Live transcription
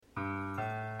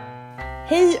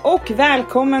Hej och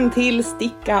välkommen till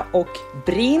Sticka och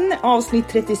Brinn avsnitt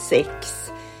 36.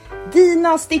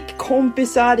 Dina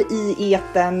stickkompisar i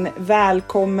etern,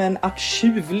 välkommen att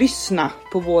tjuvlyssna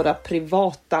på våra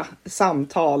privata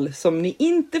samtal som ni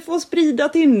inte får sprida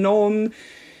till någon,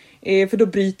 för då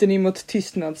bryter ni mot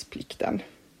tystnadsplikten.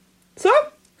 Så,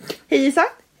 hej Isa!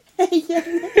 Hej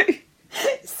Jenny!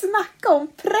 Snacka om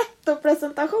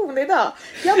pretto-presentation idag.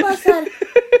 Jag bara såhär,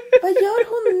 vad gör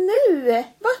hon nu?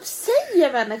 Vad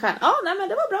säger människan? Ja, nej men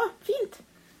det var bra, fint.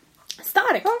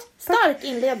 Stark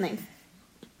inledning.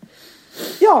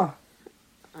 Ja,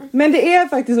 men det är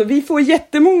faktiskt så. Vi får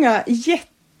jättemånga,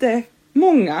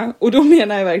 och då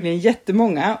menar jag verkligen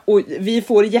jättemånga. Och vi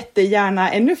får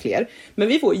jättegärna ännu fler. Men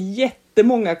vi får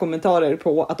jättemånga kommentarer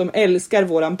på att de älskar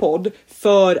våran podd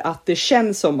för att det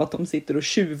känns som att de sitter och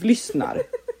tjuvlyssnar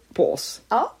på oss.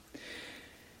 Ja.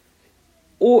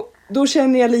 Och då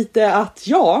känner jag lite att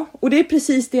ja, och det är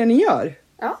precis det ni gör.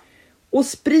 Ja. Och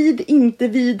sprid inte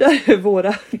vidare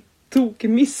våra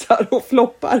tokmissar och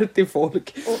floppar till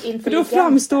folk. För då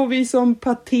framstår vi som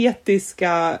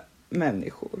patetiska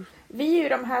människor. Vi är ju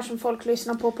de här som folk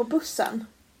lyssnar på bussen.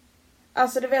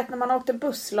 Alltså du vet när man åkte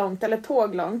buss långt eller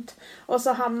tåg långt. Och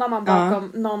så hamnar man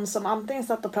bakom någon som antingen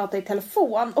satt och pratade i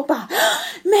telefon. Och bara,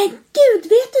 men gud, vet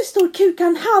du hur stor kuk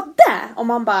han hade? Och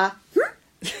man bara,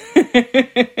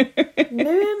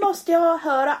 nu måste jag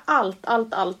höra allt.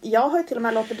 Jag har ju till och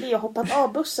med låtit bli och hoppat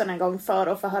av bussen en gång för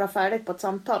att få höra färdigt på ett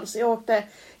samtal. Så jag åkte,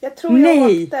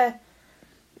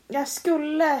 jag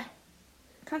skulle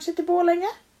kanske till Borlänge.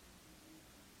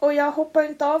 Och jag hoppade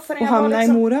inte av förrän jag var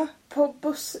liksom i Mora? På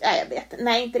buss.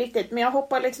 Nej, inte riktigt. Men jag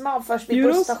hoppade liksom av först vid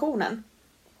busstationen.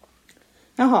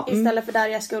 Jaha. Istället för där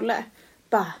jag skulle.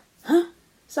 Bara,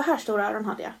 så här stora öron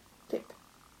hade jag. Typ.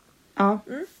 Ja.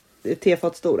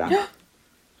 Tefat stora. Ja.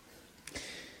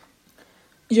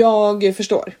 Jag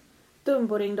förstår.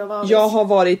 Dumbo ringde och var jag har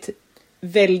varit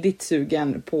väldigt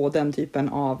sugen på den typen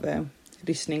av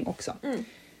lyssning också.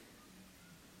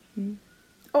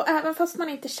 Och även fast man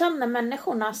inte känner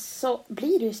människorna så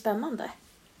blir det ju spännande.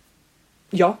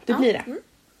 Ja, det blir det.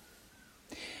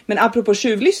 Men apropå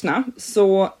tjuvlyssna,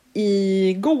 så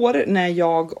igår när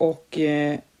jag och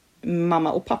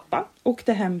mamma och pappa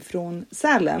åkte hem från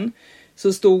Sälen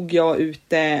så stod jag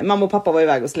ute, mamma och pappa var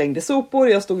iväg och slängde sopor,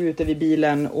 jag stod ute vid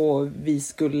bilen och vi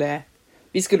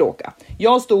skulle åka.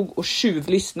 Jag stod och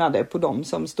tjuvlyssnade på dem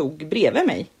som stod bredvid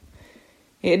mig.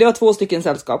 Det var 2 stycken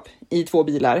sällskap i 2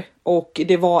 bilar och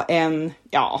det var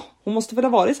hon måste väl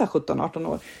ha varit så här 17-18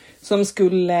 år som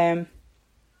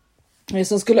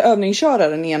skulle övningsköra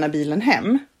den ena bilen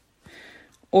hem.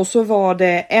 Och så var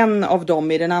det en av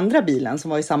dem i den andra bilen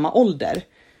som var i samma ålder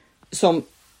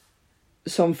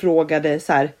som frågade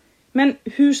så här, men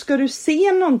hur ska du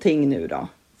se någonting nu då?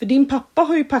 För din pappa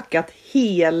har ju packat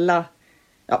hela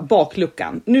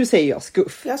bakluckan. Nu säger jag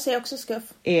skuff. Jag säger också skuff.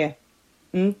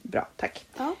 Bra, tack.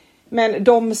 Ja. Men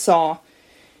de sa,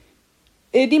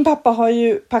 din pappa har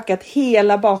ju packat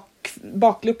hela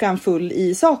bakluckan full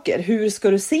i saker. Hur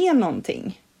ska du se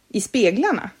någonting i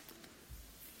speglarna?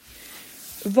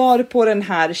 Var på den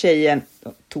här tjejen,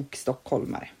 tog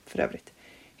stockholmare för övrigt.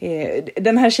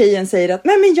 Den här tjejen säger att,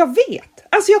 nej men jag vet.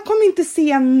 Alltså jag kommer inte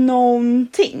se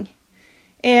någonting.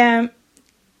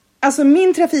 Alltså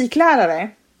min trafiklärare,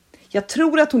 jag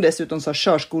tror att hon dessutom sa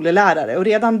körskolelärare. Och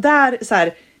redan där så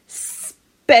här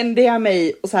spände jag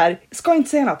mig och så här, ska inte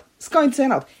säga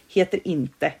något. Heter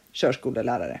inte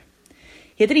körskolelärare.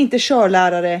 Heter inte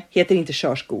körlärare, heter inte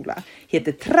körskola.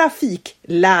 Heter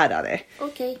trafiklärare.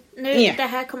 Okej, nu det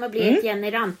här kommer bli ett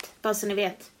Jenny-rant, bara så ni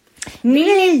vet. Vill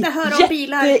ni inte höra om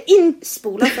bilar?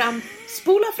 Spola fram.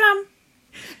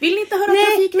 Vill ni inte höra om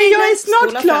trafikregler? Men jag är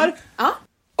snart klar. Ja.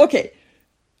 Okej.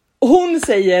 Hon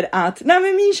säger att, nej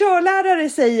men min körlärare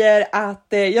säger att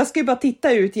jag ska ju bara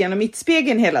titta ut genom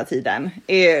mittspegeln hela tiden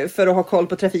för att ha koll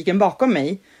på trafiken bakom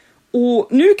mig. Och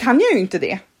nu kan jag ju inte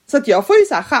det. Så att jag får ju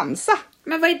så här chansa.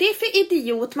 Men vad är det för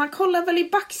idiot? Man kollar väl i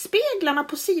backspeglarna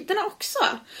på sidorna också?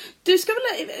 Du ska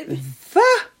väl... Va?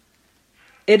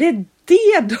 Är det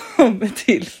de är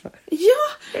till för? Ja,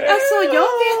 alltså jag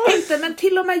vet inte, men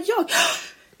till och med jag...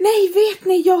 Nej, vet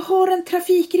ni, jag har en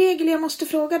trafikregel jag måste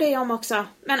fråga dig om också.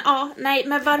 Men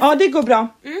men varför? Ja, det går bra.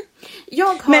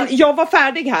 Men jag var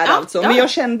färdig här alltså. Men jag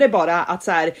kände bara att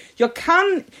så här,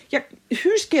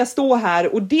 hur ska jag stå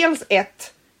här och dels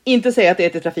inte säga att det är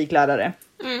till trafiklärare.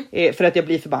 För att jag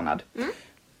blir förbannad.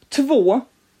 2,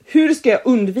 hur ska jag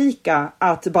undvika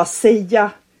att bara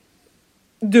säga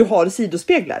du har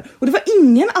sidospeglar? Och det var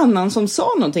ingen annan som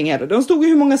sa någonting heller. De stod ju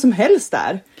hur många som helst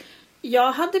där.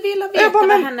 Jag hade velat veta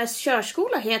vad hennes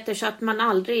körskola heter så att man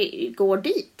aldrig går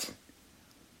dit.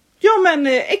 Ja, men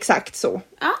exakt så.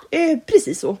 Ja.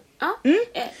 Precis så. Ja.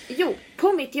 Jo,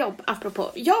 på mitt jobb,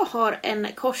 apropå. Jag har en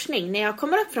korsning när jag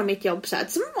kommer upp från mitt jobb så här,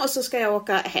 och så ska jag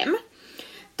åka hem.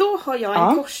 Då har jag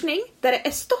en korsning där det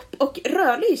är stopp- och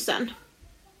rödlysen.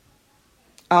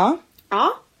 Ja.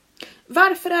 Ja.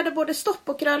 Varför är det både stopp-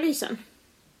 och rödlysen?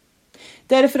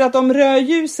 Därför att om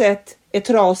rödljuset är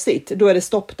trasigt, då är det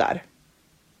stopp där.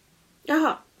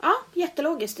 Jaha. Ja,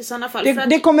 jättelogiskt i sådana fall.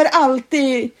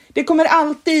 Det kommer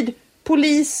alltid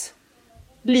polis,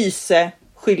 lyse,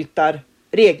 skyltar,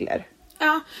 regler.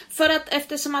 Ja, för att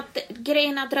eftersom att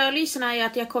grejen att rödlyserna är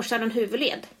att jag korsar en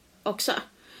huvudled också.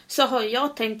 Så har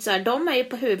jag tänkt så här, de är ju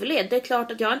på huvudled. Det är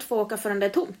klart att jag inte får åka förrän det är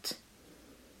tomt.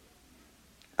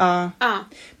 Ja. Ja.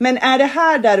 Men är det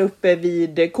här där uppe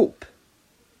vid Coop?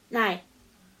 Nej.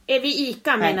 Är vi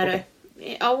Ica menar okay.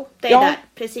 du? Ja, det är där.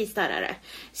 Precis där är det.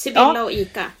 Sibylla och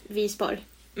Ica, Visborg.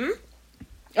 Mm.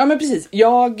 Ja, men precis.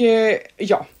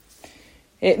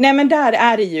 Nej, men där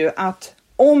är det ju att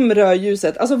om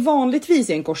rödljuset, alltså vanligtvis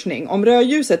i en korsning, om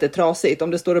rödljuset är trasigt,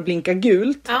 om det står och blinkar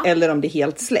gult eller om det är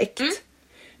helt släckt,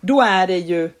 då är det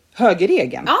ju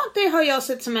högerregeln. Ja, det har jag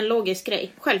sett som en logisk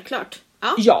grej, självklart.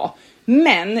 Ja,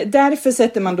 men därför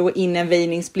sätter man då in en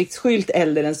väjningspliktsskylt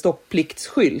eller en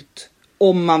stopppliktskylt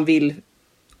om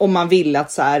man vill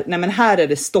att så här, nej men här är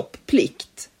det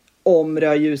stopplikt om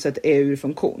rödljuset är ur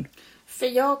funktion. För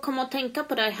jag kom att tänka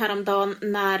på det häromdagen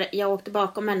när jag åkte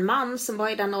bakom en man som var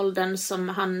i den åldern som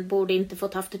han borde inte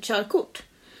fått haft ett körkort.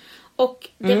 Och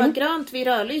det var grönt vid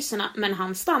rödlyserna, men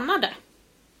han stannade.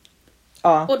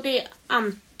 Ja. Och det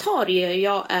antar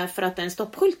jag är för att det är en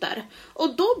stoppskylt där.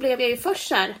 Och då blev jag ju först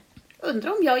så här,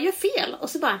 undrar om jag gör fel. Och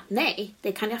så bara, nej,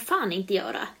 det kan jag fan inte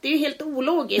göra. Det är ju helt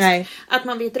ologiskt att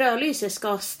man vid ett rödlyse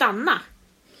ska stanna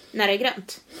när det är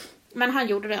grönt. Men han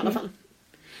gjorde det i alla fall.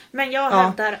 Men jag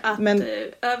hävdar att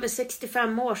över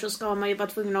 65 år så ska man ju vara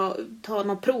tvungen att ta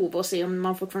något prov och se om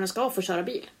man fortfarande ska få köra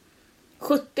bil.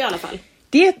 70 i alla fall.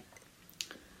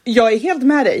 Jag är helt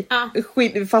med dig. Ja.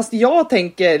 Fast jag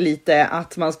tänker lite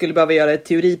att man skulle behöva göra ett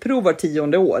teoriprov var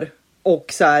 10:e år. Och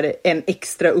så här en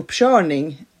extra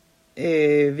uppkörning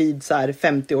vid så här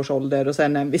 50 års ålder och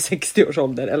sen en vid 60 års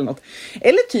ålder eller något.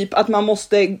 Eller typ att man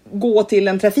måste gå till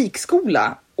en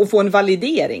trafikskola och få en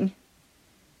validering.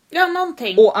 Ja,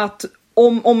 någonting. Och att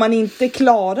om man inte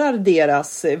klarar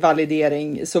deras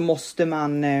validering så måste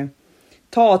man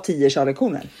ta 10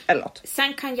 körlektioner eller något.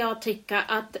 Sen kan jag tycka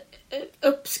att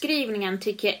uppskrivningen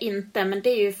tycker jag inte, men det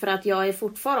är ju för att jag är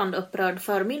fortfarande upprörd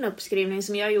för min uppskrivning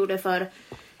som jag gjorde för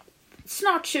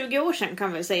snart 20 år sedan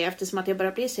kan vi säga, eftersom att jag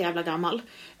börjar bli så jävla gammal.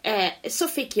 Så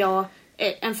fick jag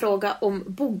en fråga om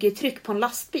boggietryck på en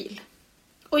lastbil.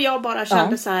 Och jag bara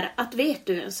kände så här, att vet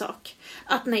du en sak?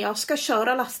 Att när jag ska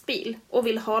köra lastbil och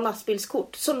vill ha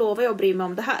lastbilskort så lovar jag att bry mig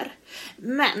om det här.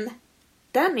 Men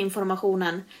den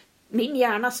informationen, min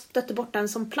hjärna stötte bort den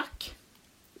som plack.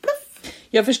 Pluff.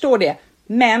 Jag förstår det.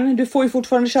 Men du får ju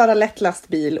fortfarande köra lätt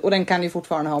lastbil och den kan ju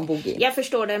fortfarande ha en boggie. Jag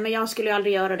förstår det, men jag skulle ju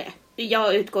aldrig göra det.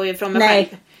 Jag utgår ju från mig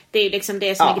själv. Det är ju liksom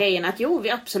det som är grejen. Att jo,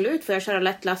 vi absolut får jag köra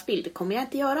lätt lastbil. Det kommer jag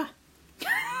inte göra.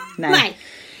 Nej.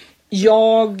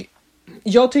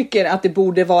 Jag tycker att det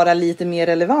borde vara lite mer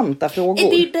relevanta frågor.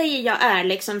 Det är det jag är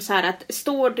liksom så här att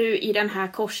står du i den här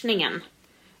korsningen,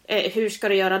 hur ska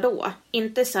du göra då?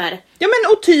 Inte så här. Ja,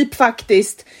 men och typ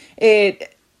faktiskt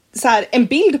så här, en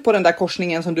bild på den där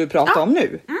korsningen som du pratar om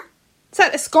nu. Så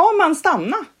här, ska man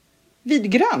stanna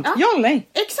vid grönt? Ja eller nej?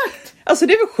 Exakt. Alltså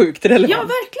det är väl sjukt relevant.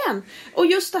 Ja, verkligen. Och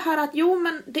just det här att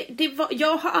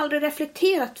jag har aldrig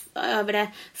reflekterat över det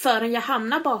förrän jag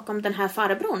hamnade bakom den här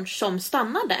farbrorn som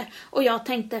stannade. Och jag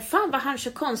tänkte, fan vad han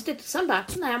så konstigt. Och sen bara,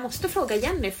 nej, jag måste fråga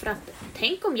Jenny för att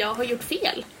tänk om jag har gjort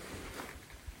fel.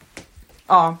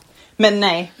 Ja, men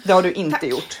nej, det har du inte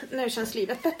gjort. Nu känns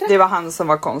livet bättre. Det var han som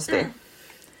var konstig.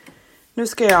 Nu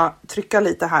ska jag trycka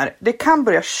lite här. Det kan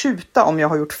börja tjuta om jag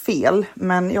har gjort fel,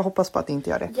 men jag hoppas på att det inte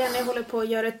gör det. Jenny håller på att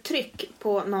göra ett tryck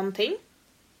på någonting.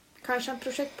 Kanske en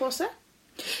projektpåse.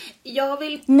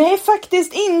 Nej,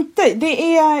 faktiskt inte.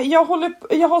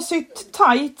 Jag har sytt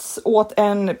tights åt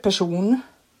en person.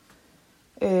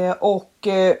 Och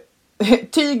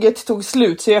tyget tog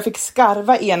slut så jag fick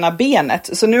skarva ena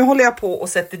benet. Så nu håller jag på och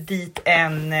sätter dit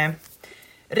en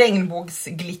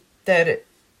regnbågsglitter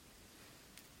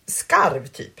skarv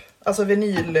typ. Alltså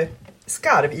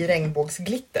vinylskarv i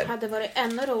regnbågsglitter. Det hade varit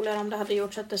ännu roligare om det hade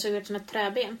gjort så att det såg ut som ett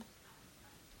träben.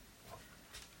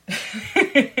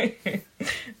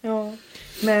 Ja,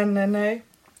 men nej.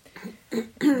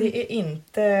 Det är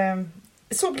inte.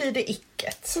 Så blir det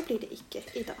icke. Så blir det icke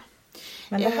idag.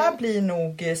 Men det här blir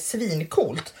nog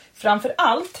svincoolt. Framför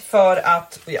allt för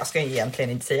att, och jag ska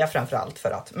egentligen inte säga framför allt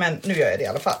för att, men nu gör jag det i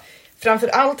alla fall.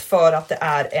 Framförallt för att det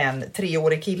är en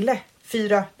 3-årig kille.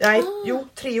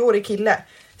 3-årig kille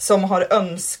som har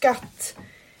önskat.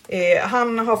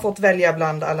 Han har fått välja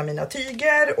bland alla mina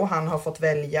tyger och han har fått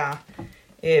välja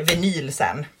vinyl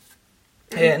sen.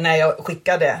 När jag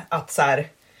skickade att så här,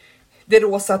 det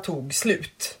rosa tog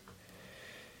slut.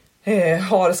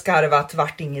 Har skarvat,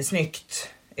 vart inget snyggt.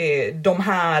 De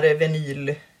här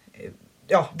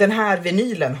den här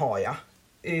vinylen har jag.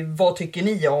 Vad tycker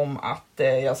ni om att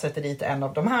jag sätter dit en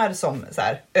av de här som så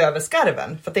här, över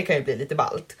skarven? För det kan ju bli lite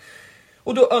ballt.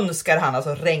 Och då önskar han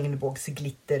alltså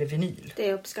regnbågsglittervinyl.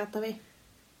 Det uppskattar vi.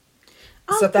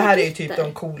 Så att det här är ju typ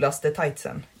de coolaste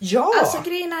tightsen. Ja! Alltså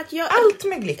grejen är att allt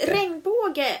med glitter.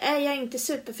 Regnbåge är jag inte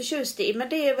superförtjust i. Men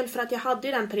det är väl för att jag hade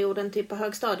ju den perioden typ på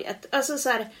högstadiet. Alltså så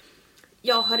här,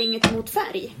 jag har inget emot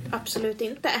färg. Absolut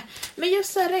inte. Men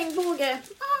just så här regnbåge.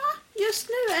 Just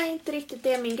nu är inte riktigt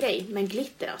det min grej. Men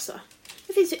glitter alltså.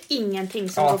 Det finns ju ingenting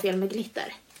som går fel med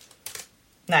glitter.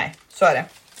 Nej, så är det.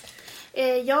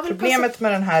 Problemet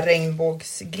med den här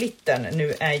regnbågsglittern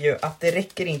nu är ju att det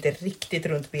räcker inte riktigt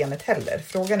runt benet heller.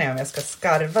 Frågan är om jag ska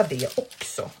skarva det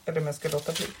också. Eller om jag ska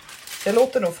låta bli. Jag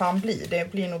låter nog fan bli.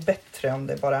 Det blir nog bättre om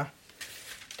det bara...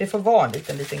 Det får vara en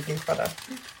liten glipa där.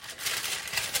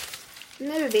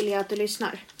 Nu vill jag att du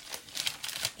lyssnar.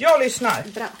 Jag lyssnar.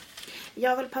 Bra.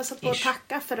 Jag vill passa på att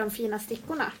tacka för de fina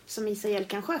stickorna som Isa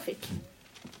Jelkansjö fick.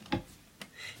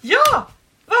 Ja!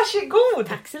 Varsågod!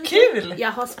 Tack så mycket. Kul!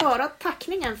 Jag har sparat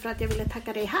tackningen för att jag ville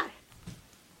tacka dig här.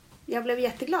 Jag blev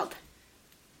jätteglad.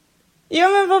 Ja,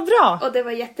 men vad bra. Och det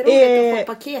var jätteroligt att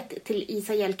få paket till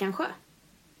Isa Jelkansjö.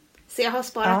 Så jag har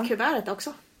sparat kuvertet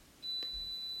också.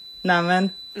 Nämen.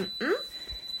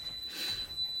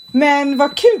 Men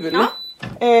vad kul! Ja.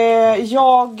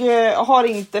 Jag har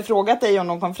inte frågat dig om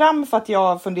de kom fram för att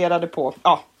jag funderade på...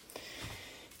 Ja.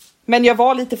 Men jag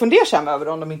var lite fundersam över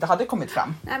om de inte hade kommit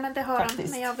fram. Nej, men det har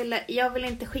faktiskt. de. Men jag ville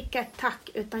inte skicka ett tack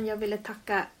utan jag ville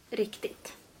tacka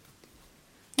riktigt.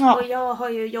 Ja. Och jag har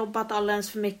ju jobbat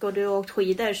alldeles för mycket och du har åkt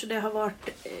skidor så det har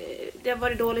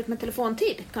varit dåligt med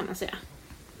telefontid kan man säga.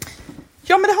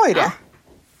 Ja, men det har ju det.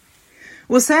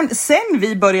 Och sen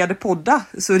vi började podda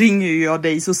så ringer ju jag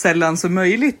dig så sällan som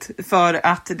möjligt. För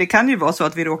att det kan ju vara så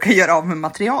att vi råkar göra av med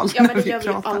material. Ja, men det gör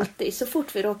vi alltid. Så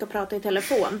fort vi råkar prata i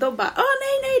telefon, då bara,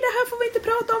 nej, det här får vi inte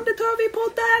prata om, det tar vi i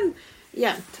podden.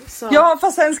 Jämt. Så. Ja,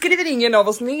 fast sen skriver ingen av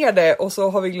oss ner det och så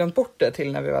har vi glömt bort det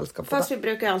till när vi väl ska podda. Fast vi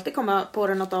brukar alltid komma på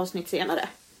det något avsnitt senare.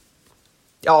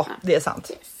 Ja, det är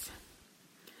sant. Yes.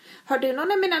 Har du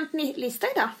någon eminent lista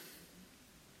idag?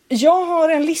 Jag har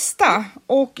en lista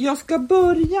och jag ska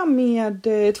börja med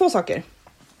 2 saker.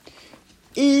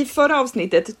 I förra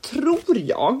avsnittet tror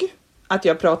jag att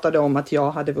jag pratade om att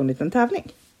jag hade vunnit en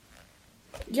tävling.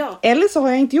 Ja. Eller så har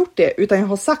jag inte gjort det utan jag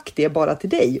har sagt det bara till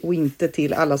dig och inte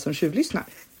till alla som tjuvlyssnar.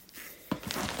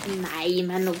 Nej,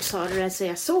 men nog sa du det så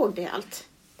jag såg det allt.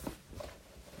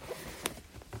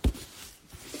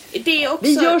 Det är också,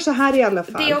 vi gör så här i alla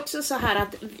fall. Det är också så här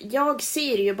att jag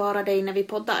ser ju bara dig när vi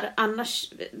poddar.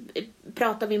 Annars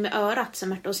pratar vi med örat som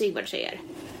Märta och Sigvard säger.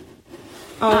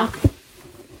 Ja.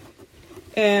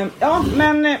 Ja,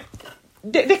 men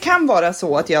det kan vara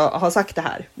så att jag har sagt det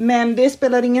här. Men det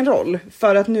spelar ingen roll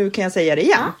för att nu kan jag säga det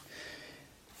igen. Ja.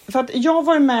 För att jag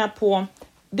var med på,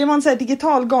 det var en sån här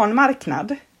digital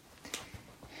garnmarknad.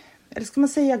 Eller ska man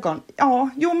säga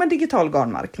men digital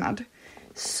garnmarknad.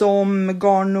 Som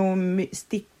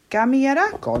Stickamera.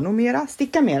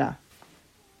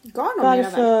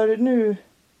 Varför nu?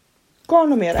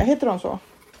 Garnomera, heter de så?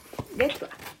 Det tror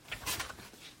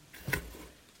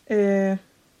jag.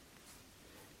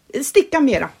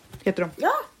 Stickamera heter de.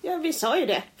 Ja, vi sa ju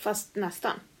det, fast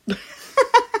nästan.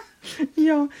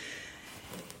 Ja.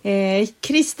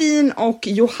 Kristin och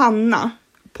Johanna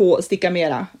på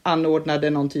Stickamera anordnade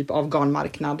någon typ av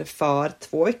garnmarknad för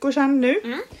 2 veckor sedan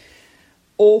nu.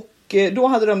 Och då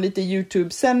hade de lite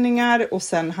YouTube-sändningar och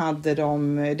sen hade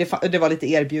de, det var lite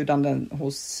erbjudanden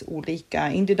hos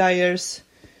olika indie dyers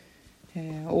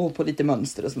och på lite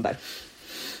mönster och sånt där.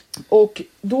 Och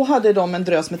då hade de en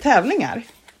drös med tävlingar.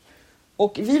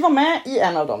 Och vi var med i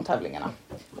en av de tävlingarna.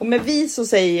 Och med vi så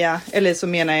säger jag, eller så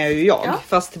menar jag ju jag,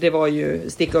 fast det var ju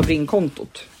Sticka och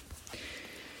Bring-kontot.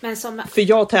 Men för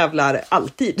jag tävlar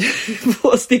alltid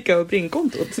på Sticka och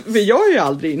Bring-kontot. För jag är ju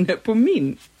aldrig inne på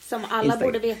min. Som alla Instagram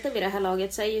borde veta vid det här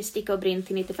laget så är ju Sticka och Brinn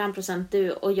till 95%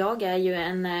 du och jag är ju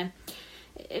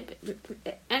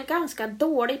en ganska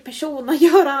dålig person att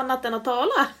göra annat än att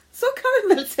tala. Så kan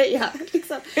vi väl säga.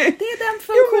 Liksom. Det är den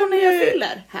funktionen jag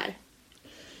fyller här.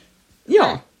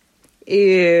 Ja.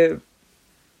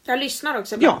 Jag lyssnar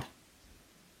också ibland.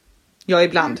 Ja,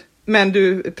 ibland. Men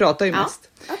du pratar ju mest.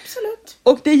 Absolut.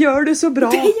 Och det gör du så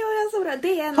bra. Det gör jag så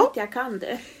det är något jag kan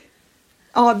du.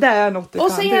 Ja, det är något du kan.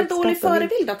 Och så är jag en Det dålig uppskattar vi.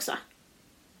 förebild också.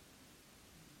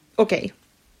 Okej.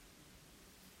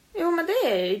 Jo, men det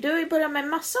är du har ju börjat med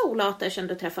massa olater sedan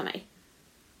du träffade mig.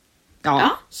 Ja.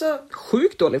 Ja, så...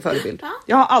 Sjukt dålig förebild. Ja.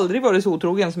 Jag har aldrig varit så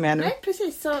otrogen som jag är nu. Nej,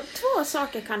 precis. Så 2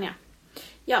 saker kan jag.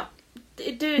 Ja,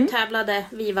 du tävlade,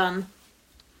 vi vann.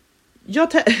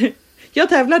 Jag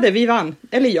tävlade, vi vann.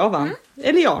 Eller jag vann.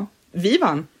 Eller ja, vi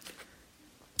vann.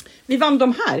 Vi vann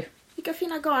de här. Vilka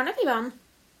fina garner vi vann.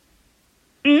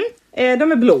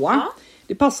 De är blåa. Ja.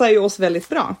 Det passar ju oss väldigt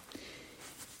bra.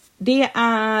 Det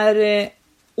är...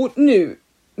 Och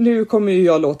nu kommer ju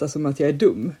jag låta som att jag är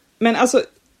dum. Men alltså,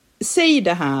 säg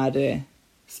det här...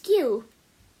 Skew.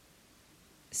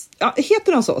 Ja,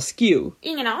 heter de så? Skew?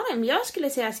 Ingen aning, jag skulle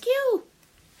säga skew.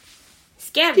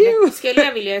 Skev Skew. skulle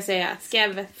jag vilja säga.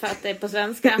 Skev för att det är på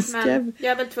svenska. Men Skev.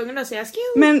 jag är väl tvungen att säga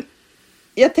skew. Men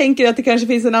jag tänker att det kanske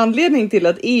finns en anledning till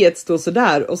att e står så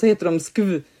där och så heter de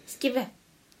skv. Skve.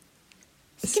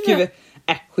 Skv.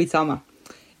 Skitsamma.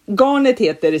 Garnet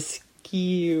heter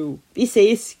skew. Vi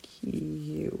säger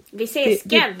skew. Vi säger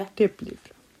skev. Det blir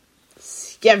bra.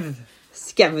 Skev.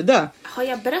 Skevdö. Har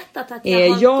jag berättat att jag har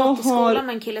gått i har- skolan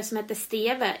med en kille som heter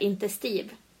Steve, inte Steve?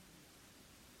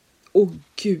 Åh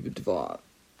gud vad...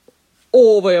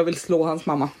 Åh vad jag vill slå hans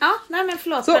mamma. Ja, nej men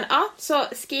förlåt. Så. Men ja, så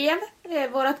skev,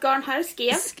 vårat garn här,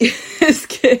 skev.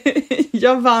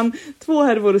 Jag vann 2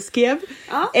 härvor skev.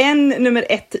 Ja. En nummer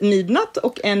 1 midnatt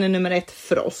och en nummer 1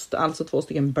 frost. Alltså 2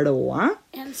 stycken blåa.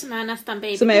 En som är nästan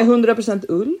baby. Som är 100%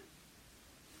 ull.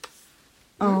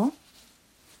 Ja.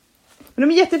 Men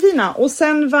de är jättefina. Och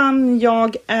sen vann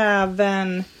jag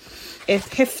även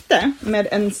ett häfte med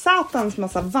en satans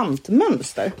massa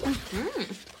vantmönster.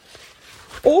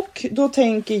 Och då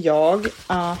tänker jag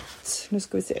att... Nu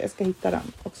ska vi se, jag ska hitta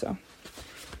den också.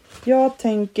 Jag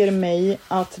tänker mig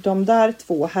att de där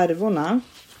 2 härvorna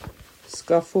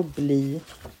ska få bli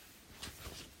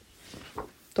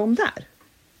de där.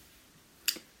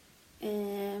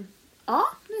 Ja,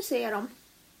 nu ser jag dem.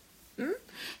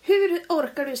 Hur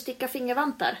orkar du sticka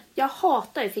fingervantar? Jag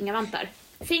hatar ju fingervantar.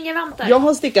 Fingervantar. Jag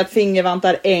har stickat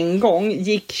fingervantar en gång,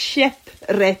 gick käpp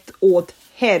rätt åt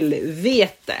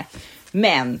helvete.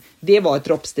 Men det var ett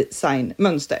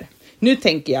droppdesign-mönster. Nu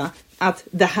tänker jag att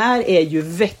det här är ju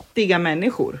vettiga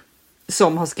människor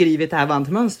som har skrivit det här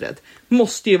vantmönstret.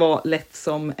 Måste ju vara lätt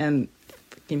som en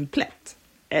fucking plätt.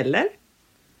 Eller?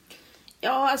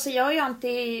 Ja, alltså jag är ju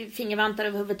inte fingervantar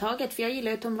överhuvudtaget för jag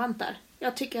gillar ju tumvantar.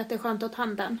 Jag tycker att det är skönt åt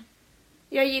handen.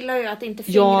 Jag gillar ju att inte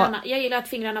fingrarna... Jag gillar att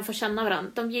fingrarna får känna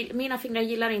varandra. Mina fingrar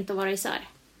gillar inte att vara isär.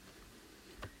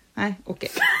 Nej, okej.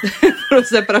 För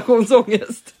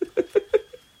separationsångest.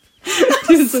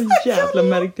 Du är så jävla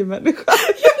märklig människa.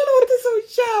 Jag låter så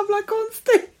jävla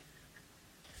konstig.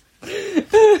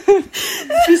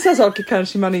 Vissa saker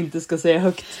kanske man inte ska säga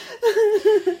högt.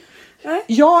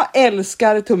 Jag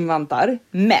älskar tumvantar,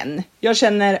 men jag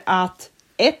känner att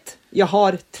 1. Jag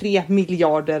har 3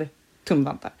 miljarder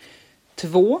tumvantar.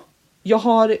 2. Jag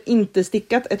har inte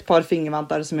stickat ett par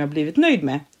fingervantar som jag blivit nöjd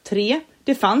med. 3.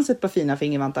 Det fanns ett par fina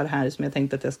fingervantar här som jag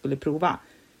tänkte att jag skulle prova.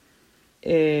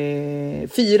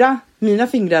 4. Mina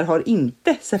fingrar har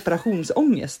inte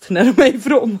separationsångest när de är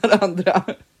ifrån varandra.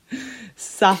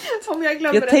 Så att Om jag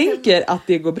glömmer jag det tänker att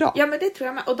det går bra. Ja, men det tror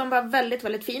jag med. Och de var väldigt,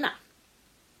 väldigt fina.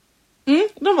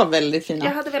 De var väldigt fina.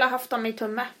 Jag hade velat haft dem i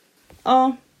tumme.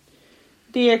 Ja,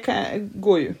 det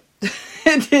går ju.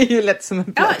 Det är ju lätt som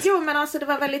en Ja, plätt. jo, men alltså det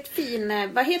var väldigt fin.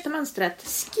 Vad heter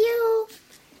mönstret?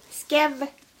 Skev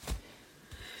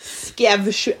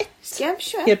Skev 21 Skev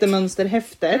 21. heter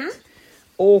mönsterhäftet.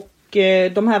 Och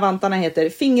de här vantarna heter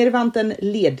fingervanten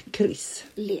ledkryss.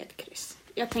 Ledkryss.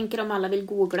 Jag tänker om alla vill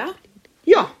googla.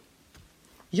 Ja,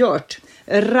 gjort.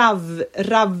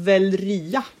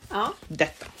 Ravelria. Ja.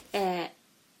 Detta.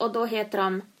 Och då heter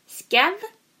de Skev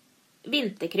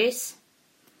vinterkryss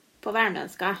på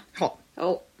värmländska. Ja,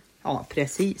 Jo, ja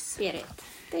precis. det är rätt.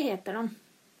 Det heter de.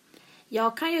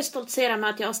 Jag kan ju stoltsera med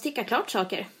att jag har stickat klart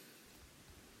saker.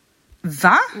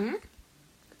 Va?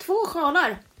 2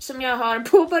 sjalar som jag har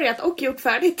påbörjat och gjort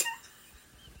färdigt.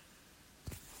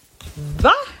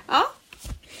 Va? Ja.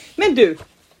 Men du,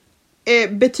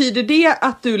 betyder det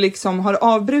att du liksom har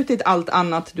avbrutit allt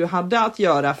annat du hade att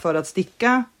göra för att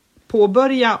sticka,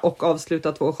 påbörja och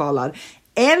avsluta 2 sjalar?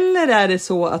 Eller är det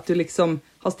så att du liksom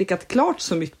har stickat klart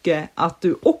så mycket att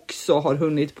du också har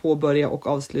hunnit påbörja och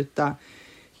avsluta?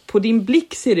 På din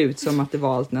blick ser det ut som att det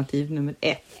var alternativ nummer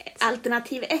 1.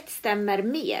 Alternativ 1 stämmer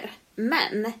mer.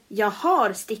 Men jag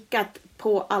har stickat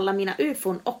på alla mina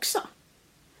ufon också.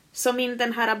 Så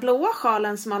den här blåa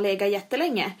sjalen som har legat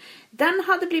jättelänge, den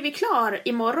hade blivit klar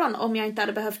imorgon om jag inte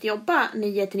hade behövt jobba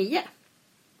 9 till 9.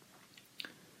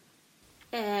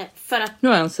 För att... Nu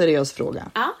har jag en seriös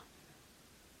fråga. Ja.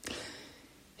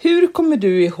 Hur kommer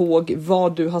du ihåg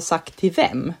vad du har sagt till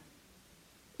vem?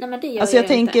 Nej, men det gör Alltså jag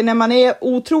tänker inte. när man är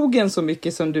otrogen så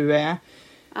mycket som du är.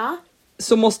 Ja.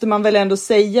 Så måste man väl ändå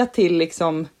säga till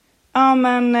liksom.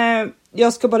 Men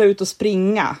jag ska bara ut och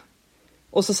springa.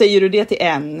 Och så säger du det till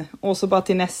en. Och så bara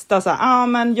till nästa så här.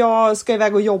 Men jag ska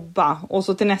iväg och jobba. Och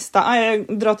så till nästa.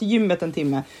 Jag drar till gymmet en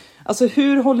timme. Alltså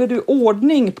hur håller du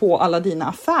ordning på alla dina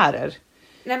affärer?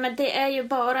 Nej, men det är ju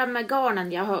bara med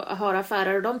garnen jag har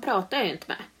affärer och de pratar jag ju inte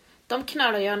med. De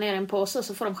knallar jag ner i en påse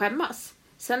så får de skämmas.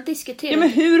 Sen diskuterar... Ja, men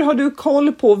hur har du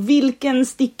koll på vilken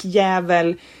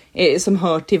stickjävel som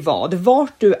hör till vad?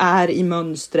 Vart du är i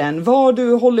mönstren? Vad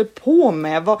du håller på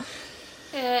med?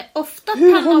 Ofta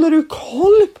hur håller du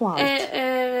koll på allt?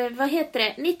 Vad heter det?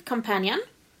 Knit Companion.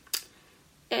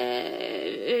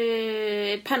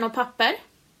 Penna och papper.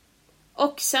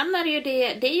 Och sen är det ju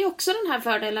det är ju också den här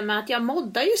fördelen med att jag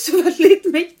moddar ju så väldigt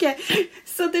mycket.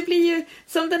 Så det blir ju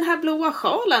som den här blåa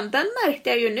sjalen. Den märkte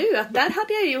jag ju nu att där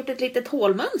hade jag gjort ett litet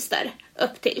hålmönster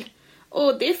upp till.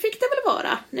 Och det fick det väl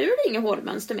vara. Nu är det inget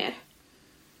hålmönster mer.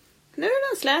 Nu är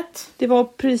den slät. Det var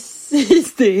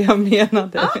precis det jag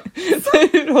menade.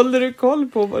 Hur håller du koll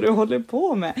på vad du håller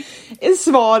på med?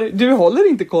 Svar, du håller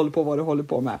inte koll på vad du håller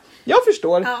på med. Jag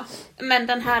förstår. Ja, men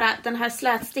den här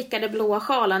slätstickade blåa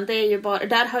sjalen, det är ju bara,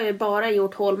 där har jag bara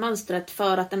gjort hålmönstret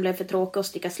för att den blev för tråkig att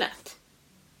sticka slät.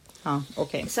 Ja,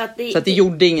 okej. Så att det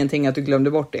gjorde ingenting att du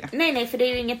glömde bort det? Nej, för det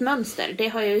är ju inget mönster. Det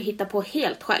har jag ju hittat på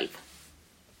helt själv.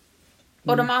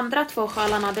 Och de andra 2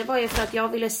 sjalarna, det var ju för att jag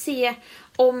ville se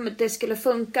om det skulle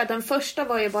funka. Den första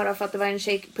var ju bara för att det var en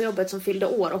tjej på jobbet som fyllde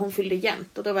år och hon fyllde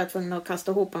jämnt. Och då var jag tvungen att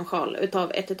kasta ihop en sjal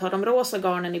utav ett av de rosa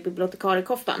garnen i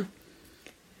bibliotekariekoftan.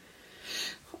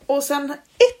 Och sen...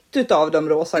 Ett utav de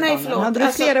rosa garnen? Nej, förlåt. Hade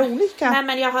du flera olika? Nej,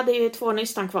 men jag hade ju 2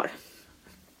 nystan kvar.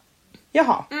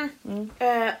 Jaha.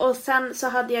 Och sen så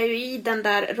hade jag ju i den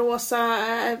där rosa,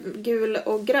 gul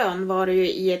och grön var det ju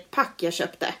i ett pack jag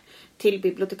köpte till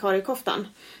bibliotekariekoftan.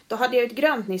 Då hade jag ett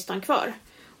grönt nystan kvar.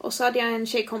 Och så hade jag en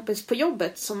tjejkompis på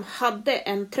jobbet som hade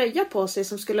en tröja på sig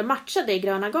som skulle matcha det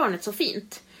gröna garnet så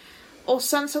fint. Och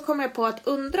sen så kom jag på att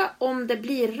undra om det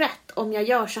blir rätt om jag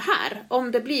gör så här.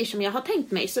 Om det blir som jag har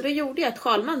tänkt mig. Så då gjorde jag ett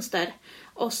sjalmönster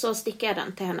och så stickade jag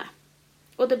den till henne.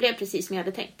 Och det blev precis som jag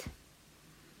hade tänkt.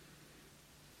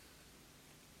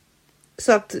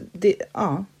 Så att det,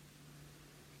 ja.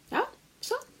 Ja,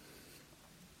 så.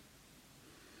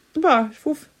 Bara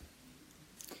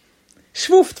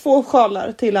Svoff 2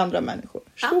 sjalar till andra människor.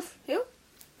 Svoff. Ja, jo.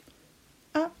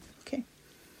 Ja, okej.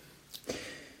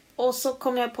 Och så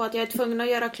kom jag på att jag är tvungen att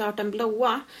göra klart den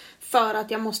blåa. För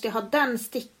att jag måste ha den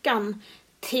stickan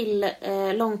till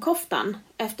långkoftan.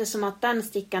 Eftersom att den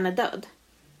stickan är död.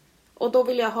 Och då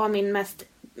vill jag ha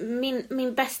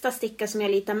min bästa sticka som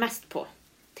jag litar mest på.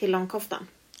 Till långkoftan.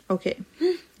 Okej.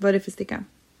 Vad är det för sticka?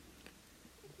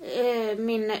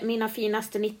 Mina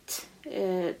finaste knit.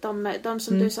 De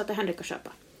som du sa till Henrik att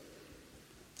köpa.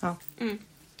 Ja.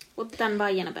 Och den var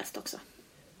gärna bäst också.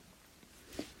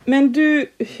 Men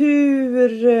du,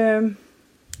 hur...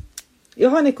 Jag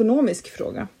har en ekonomisk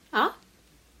fråga. Ja.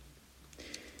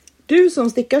 Du som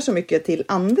stickar så mycket till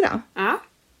andra. Ja.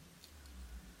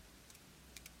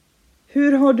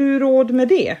 Hur har du råd med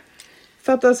det?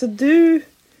 För att alltså du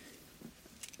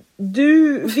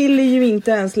ville ju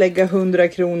inte ens lägga 100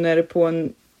 kronor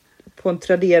på en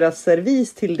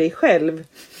Tradera-servis till dig själv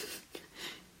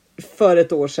för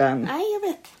ett år sedan. Nej, jag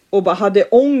vet. Och bara hade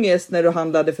ångest när du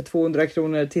handlade för 200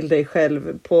 kronor till dig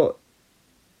själv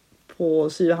på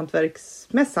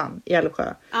syhantverksmässan i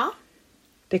Älvsjö. Ja.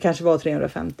 Det kanske var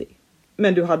 350.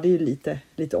 Men du hade ju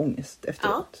lite ångest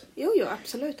efteråt. Ja, jo,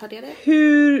 absolut hade jag det.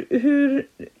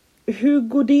 Hur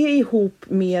går det ihop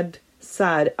med så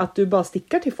här, att du bara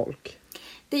stickar till folk?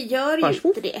 Det gör ju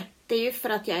Varsågod. inte det. Det är ju för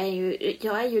att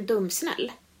jag är ju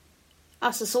dumsnäll.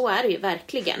 Alltså så är det ju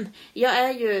verkligen. Jag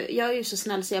är ju så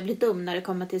snäll så jag blir dum när det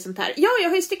kommer till sånt här. Ja, jag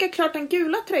har ju stickat klart den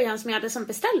gula tröjan som jag hade som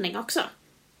beställning också.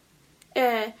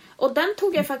 Och den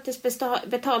tog jag faktiskt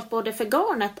betalt både för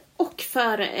garnet och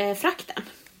för frakten.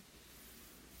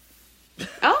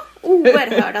 Ja,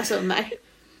 oerhörda summor.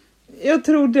 Jag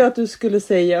trodde att du skulle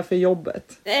säga för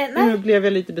jobbet. Nej. Nu blev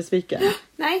jag lite besviken.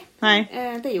 Nej.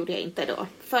 Det gjorde jag inte då.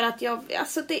 För att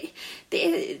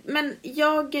men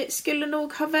jag skulle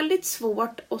nog ha väldigt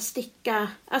svårt att sticka.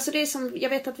 Alltså det är som, jag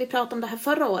vet att vi pratade om det här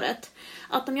förra året.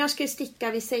 Att om jag skulle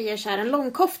sticka, vi säger så här, en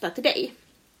långkofta till dig.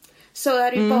 Så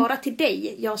är det ju bara till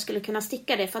dig jag skulle kunna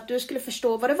sticka det. För att du skulle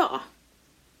förstå vad det var.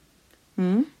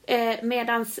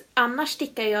 Medans annars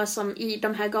stickar jag som i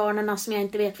de här garnerna som jag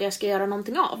inte vet vad jag ska göra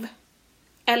någonting av.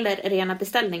 Eller rena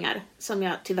beställningar som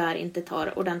jag tyvärr inte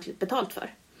tar ordentligt betalt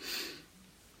för.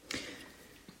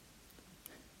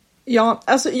 Ja,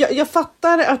 alltså jag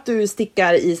fattar att du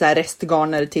stickar i så här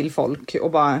restgarner till folk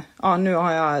och bara, ja nu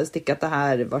har jag stickat det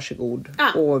här, varsågod.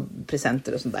 Och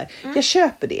presenter och sånt där. Jag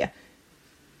köper det.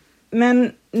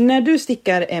 Men när du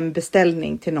stickar en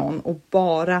beställning till någon och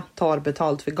bara tar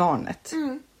betalt för garnet.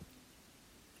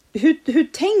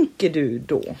 Hur tänker du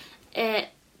då?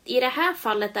 I det här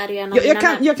fallet är det ju en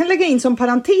jag kan lägga in som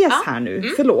parentes här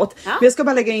nu, förlåt. Men jag ska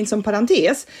bara lägga in som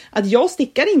parentes att jag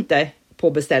stickar inte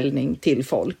på beställning till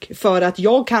folk för att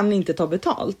jag kan inte ta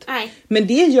betalt. Nej. Men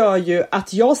det gör ju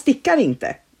att jag stickar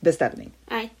inte beställning.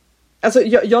 Nej. Alltså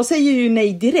jag säger ju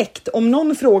nej direkt. Om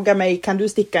någon frågar mig, kan du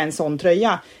sticka en sån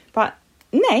tröja? Bara,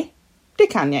 nej, det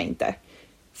kan jag inte.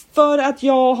 För att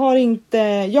jag har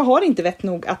inte vett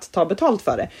nog att ta betalt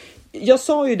för det. Jag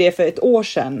sa ju det för ett år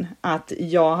sedan att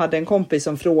jag hade en kompis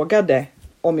som frågade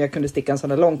om jag kunde sticka en sån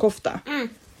där långkofta.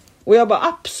 Och jag bara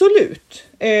absolut.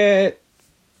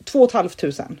 2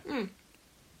 500.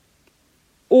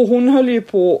 Och hon höll ju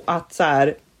på att så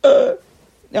här,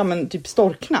 ja men typ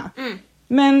storkna.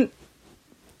 Men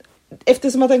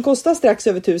eftersom att den kostar strax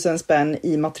över 1000 spänn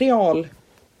i material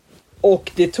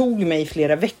och det tog mig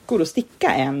flera veckor att sticka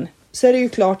en, så är det ju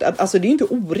klart att alltså det är inte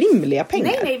orimliga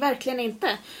pengar. Nej, verkligen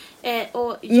inte.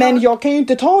 Men jag kan ju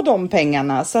inte ta de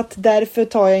pengarna så att därför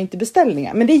tar jag inte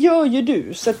beställningar. Men det gör ju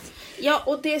du. Så att... Ja,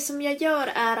 och det som jag gör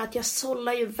är att jag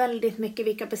sållar ju väldigt mycket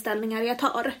vilka beställningar jag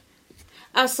tar.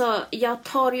 Alltså, jag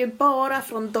tar ju bara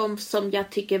från de som jag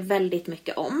tycker väldigt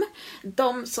mycket om.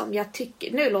 De som jag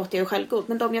tycker, nu låter jag ju självgod,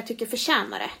 men de jag tycker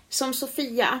förtjänar det. Som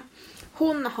Sofia,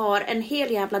 hon har en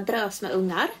hel jävla drös med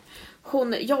ungar.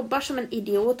 Hon jobbar som en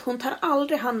idiot, hon tar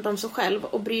aldrig hand om sig själv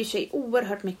och bryr sig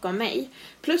oerhört mycket om mig.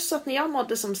 Plus att när jag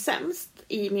mådde som sämst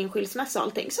i min skilsmässa och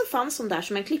allting så fanns hon där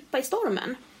som en klippa i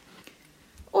stormen.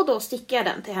 Och då stickade jag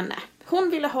den till henne. Hon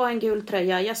ville ha en gul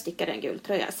tröja, jag stickade en gul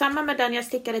tröja. Samma med den jag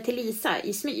stickade till Lisa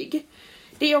i smyg.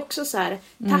 Det är också så här,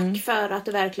 tack för att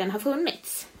det verkligen har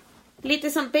funnits. Lite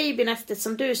som babynästet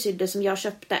som du sydde som jag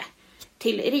köpte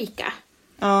till Erika.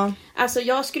 Ja. Alltså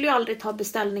jag skulle ju aldrig ta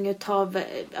beställning utav,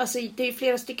 alltså det är ju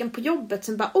flera stycken på jobbet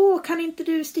som bara, kan inte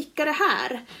du sticka det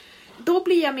här? Då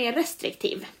blir jag mer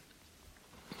restriktiv.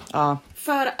 Ja.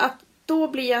 För att då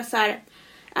blir jag så här,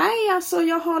 nej alltså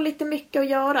jag har lite mycket att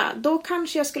göra. Då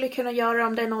kanske jag skulle kunna göra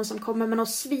om det är någon som kommer med något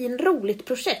svinroligt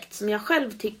projekt som jag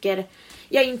själv tycker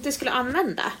jag inte skulle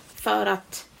använda. För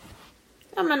att,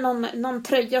 ja men någon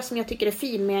tröja som jag tycker är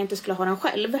fin men jag inte skulle ha den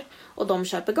själv. Och de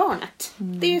köper garnet.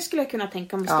 Det skulle jag kunna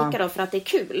tänka om att sticka då för att det är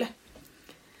kul.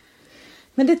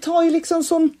 Men det tar ju liksom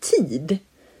sån tid.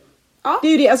 Ja. Det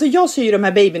är ju det, alltså jag syr de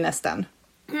här babynästen.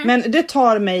 Men det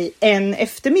tar mig en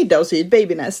eftermiddag att sy ett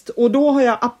babynäst. Och då har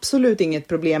jag absolut inget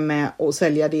problem med att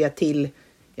sälja det till,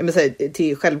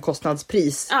 till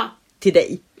självkostnadspris till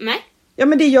dig. Nej. Ja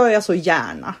men det gör jag så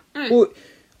gärna. Och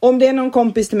om det är någon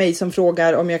kompis till mig som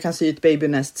frågar om jag kan sy ett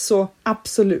babynäst så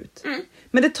absolut.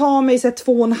 Men det tar mig så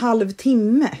 2,5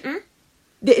 timme.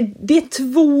 Det är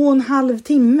 2,5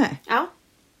 timme. Ja.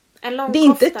 En lång det är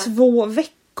kofta. Inte 2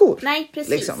 veckor. Nej, precis.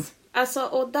 Liksom. Alltså,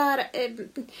 och där...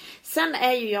 sen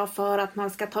är ju jag för att man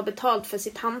ska ta betalt för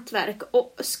sitt hantverk.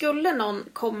 Och skulle någon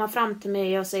komma fram till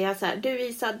mig och säga så här, du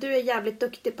Isa, du är jävligt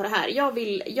duktig på det här.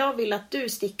 Jag vill att du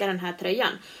stickar den här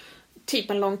tröjan. Typ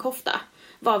en lång kofta.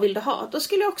 Vad vill du ha? Då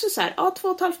skulle jag också så här,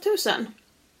 2 500.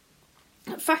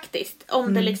 Faktiskt.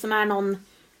 Om det liksom är någon...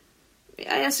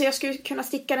 Alltså jag skulle kunna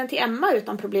sticka den till Emma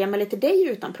utan problem eller till dig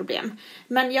utan problem.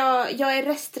 Men jag är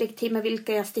restriktiv med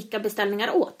vilka jag stickar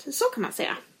beställningar åt. Så kan man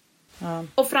säga. Ja.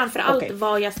 Och framförallt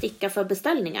vad jag stickar för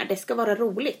beställningar. Det ska vara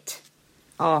roligt.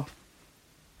 Ja.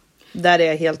 Där är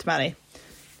jag helt med dig.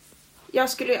 Det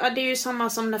är ju samma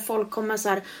som när folk kommer så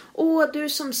här. Du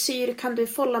som syr, kan du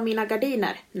folla mina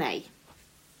gardiner? Nej.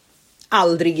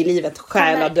 Aldrig i livet,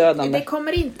 själadödande. Det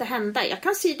kommer inte hända. Jag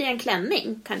kan sy dig en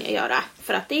klänning, kan jag göra.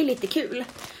 För att det är lite kul.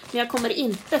 Men jag kommer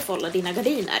inte folla dina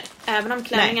gardiner. Även om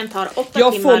klänningen tar 8 timmar.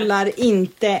 Jag follar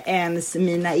inte ens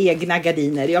mina egna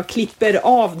gardiner. Jag klipper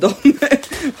av dem.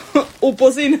 Och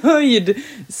på sin höjd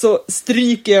så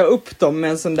stryker jag upp dem med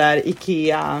en sån där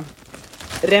Ikea-remsa.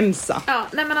 Ja,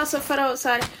 nej men alltså för att så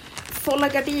här, folla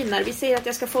gardiner. Vi säger att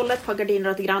jag ska folla ett par gardiner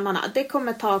åt grannarna. Det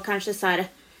kommer ta kanske så här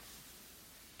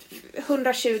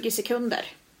 120 sekunder.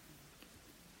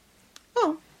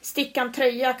 Ja. Sticka en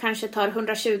tröja kanske tar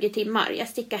 120 timmar. Jag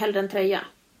stickar hellre en tröja.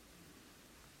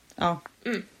 Ja.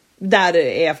 Där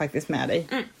är jag faktiskt med dig.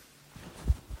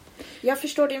 Jag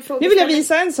förstår din fråga. Nu vill jag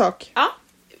visa en sak.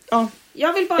 Ja.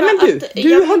 Jag vill bara men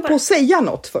du höll på att säga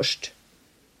något först.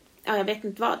 Ja, jag vet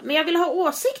inte vad. Men jag vill ha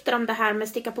åsikter om det här med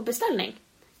sticka på beställning.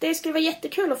 Det skulle vara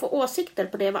jättekul att få åsikter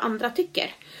på det, vad andra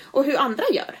tycker. Och hur andra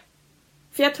gör.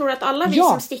 För jag tror att alla vi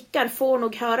som stickar får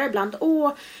nog höra ibland,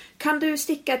 kan du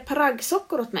sticka ett par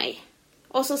raggsockor åt mig?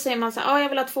 Och så säger man så här, jag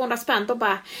vill ha 200 spänn. Då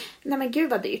bara, nej men gud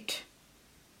vad dyrt.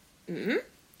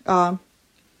 Ja.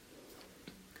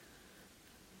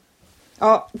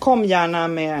 Ja, kom gärna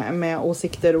med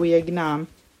åsikter och egna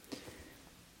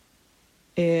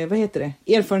vad heter det?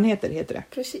 Erfarenheter heter det.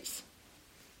 Precis.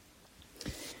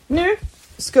 Nu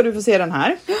ska du få se den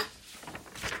här.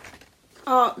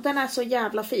 Ja, den är så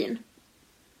jävla fin.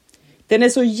 Den är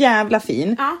så jävla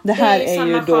fin. Ja, det här är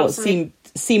ju då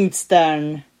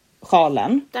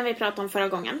Simstern-sjalen. Den vi pratade om förra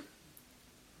gången.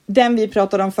 Den vi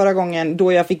pratade om förra gången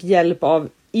då jag fick hjälp av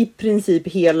i princip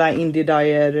hela Indie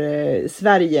Dyer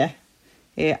Sverige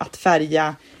att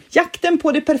färga jakten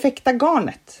på det perfekta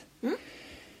garnet.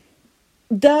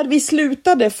 Där vi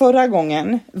slutade förra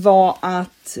gången var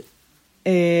att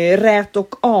Rät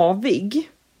och Avig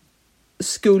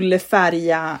skulle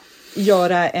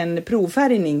göra en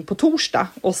provfärgning på torsdag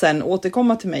och sen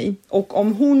återkomma till mig. Och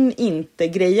om hon inte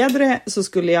grejade det så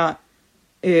skulle jag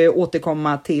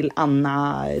återkomma till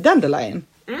Anna Dandelion.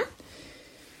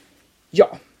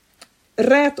 Ja.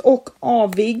 Rät och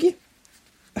Avig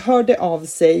hörde av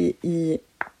sig i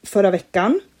förra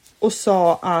veckan och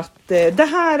sa att det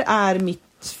här är mitt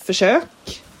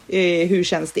försök. Hur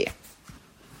känns det?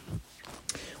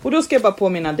 Och då ska jag bara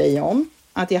påminna dig om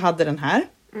att jag hade den här.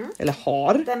 Eller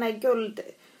har. Den är guld.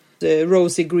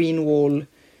 Rosie Greenwall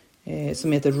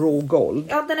som heter Raw Gold.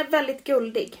 Ja, den är väldigt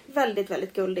guldig. Väldigt,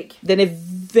 väldigt guldig. Den är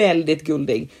väldigt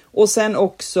guldig. Och sen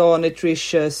också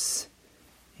Nutritious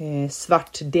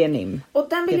svart denim. Och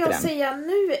den vill jag säga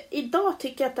nu, idag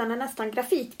tycker jag att den är nästan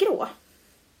grafitgrå.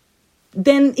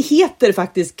 Den heter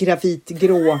faktiskt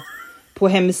grafitgrå på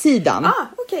hemsidan.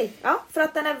 Okej. Ja, för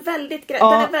att den är väldigt den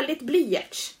är väldigt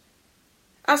blyerts.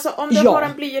 Alltså om du har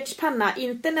en blyertspenna,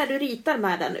 inte när du ritar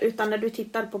med den utan när du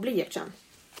tittar på blyertsen.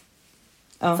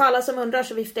 Ja. För alla som undrar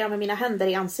så viftar jag med mina händer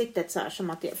i ansiktet så här som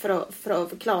att för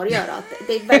att klargöra att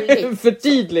det är väldigt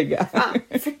förtydliga.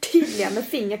 Förtydliga med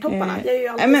fingertopparna. Jag gör ju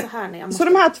alltid så här när jag måste. Så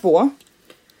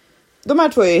de här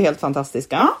två är ju helt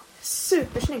fantastiska. Ja,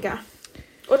 supersnygga.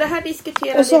 Och det här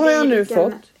diskuterade och så har jag nu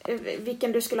fått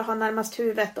vilken du skulle ha närmast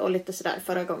huvudet och lite sådär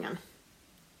förra gången.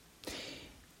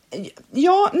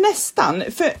 Ja, nästan.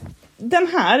 För den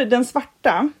här, den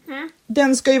svarta,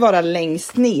 den ska ju vara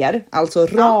längst ner, alltså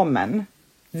ramen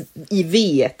i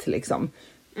V1 liksom,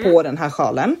 på den här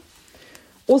sjalen.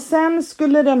 Och sen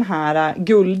skulle den här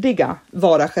guldiga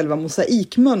vara själva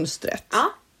mosaikmönstret.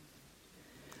 Ja.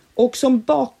 Och som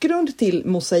bakgrund till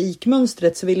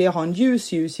mosaikmönstret så vill jag ha en ljus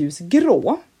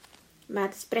grå. Med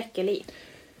spräckel i.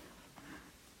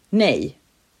 Nej.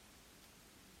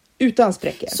 Utan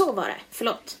spräcker. Så var det,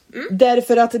 förlåt.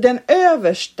 Därför att den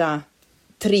översta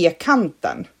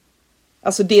trekanten,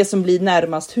 alltså det som blir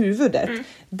närmast huvudet,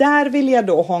 där vill jag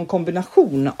då ha en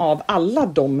kombination av alla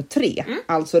de tre.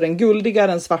 Alltså den guldiga,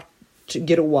 den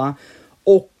svartgråa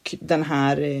och den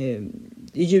här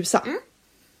ljusa.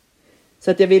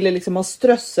 Så att jag ville liksom ha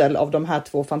strössel av de här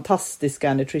två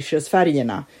fantastiska Nutritious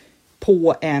färgerna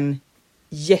på en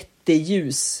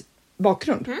jätteljus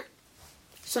bakgrund.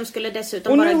 Som skulle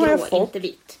dessutom vara grå, inte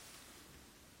vit.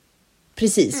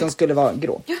 Precis, som skulle vara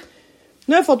grå. Ja.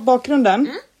 Nu har jag fått bakgrunden.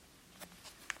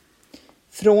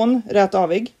 Från Rät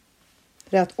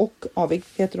och Avig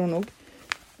heter hon nog.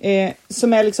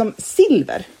 Som är liksom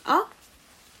silver. Ja.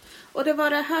 Och det var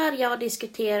det här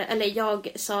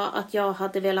jag sa att jag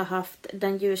hade velat haft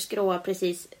den ljusgråa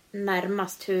precis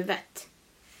närmast huvudet.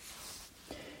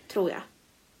 Tror jag.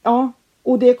 Ja,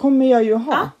 och det kommer jag ju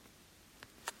ha. Ja.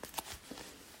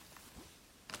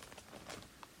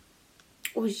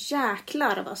 Och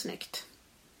jäklar vad snyggt.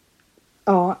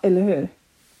 Ja, eller hur?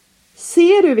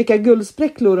 Ser du vilka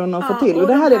guldspräcklor hon har fått till? Och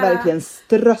det här är verkligen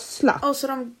strösslat. Och så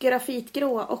de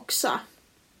grafitgråa också.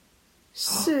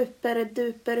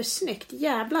 Superduper snyggt.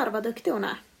 Jävlar vad duktig hon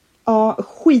är. Ja,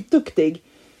 skitduktig.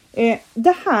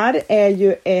 Det här är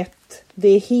ju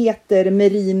det heter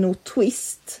Merino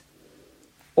Twist.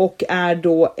 Och är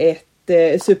då ett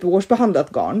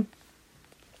superwash-behandlat garn.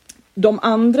 De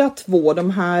andra två, de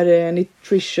här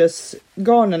Nutritious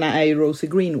garnerna är ju Rosie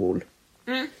Greenwall.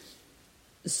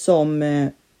 Som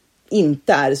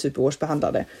inte är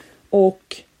superwash-behandlade.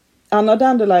 Och Anna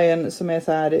Dandelion som är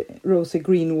så här Rosie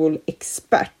Greenwall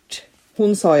expert.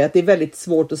 Hon sa ju att det är väldigt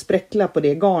svårt att spräckla på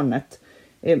det garnet.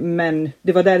 Men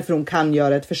det var därför hon kan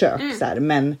göra ett försök. Så här,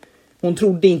 men hon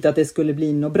trodde inte att det skulle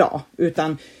bli något bra.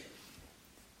 Utan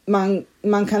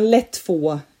man kan lätt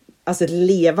få alltså ett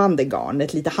levande garn,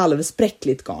 ett lite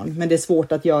halvspräckligt garn. Men det är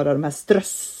svårt att göra de här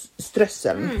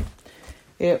strösseln.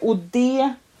 Och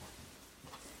det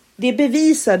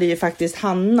bevisade ju faktiskt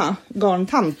Hanna,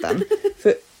 garntanten.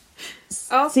 För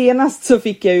senast så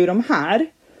fick jag ju de här.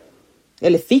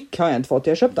 Eller har jag inte fått,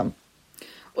 jag köpt dem.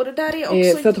 Och det där är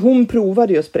också... För att hon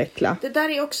provade ju att spräckla. Det där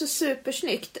är också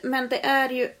supersnyggt. Men det är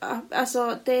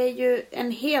ju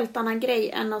en helt annan grej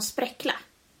än att spräckla.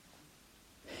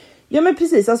 Ja men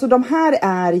precis, alltså de här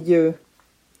är ju...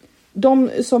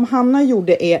 De som Hanna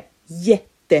gjorde är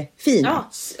jättefina.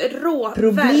 Ja,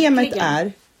 problemet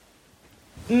verkligen.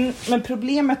 Men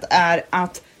problemet är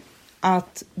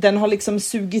att den har liksom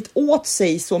sugit åt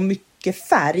sig så mycket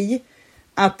färg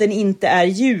att den inte är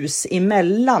ljus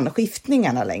emellan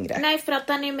skiftningarna längre. Nej, för att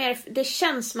den är mer... Det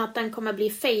känns som att den kommer bli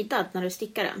fejdad när du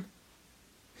stickar den.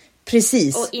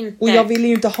 Precis. Och jag ville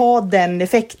ju inte ha den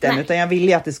effekten. Nej. Utan jag ville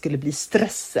ju att det skulle bli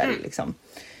stressel. Liksom.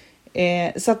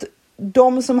 Så att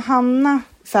de som Hanna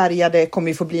färgade kommer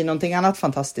ju få bli någonting annat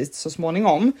fantastiskt så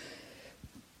småningom.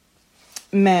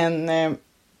 Men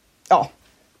ja.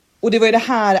 Och det var ju det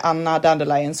här Anna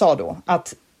Dandelion sa då.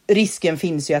 Att risken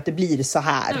finns ju att det blir så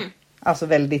här. Alltså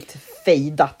väldigt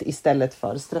fejdat istället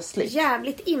för stressligt.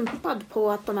 Jävligt impad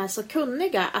på att de är så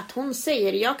kunniga att hon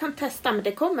säger jag kan testa men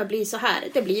det kommer bli så här.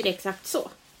 Det blir exakt så.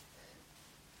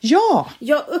 Ja!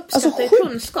 Jag uppskattar alltså,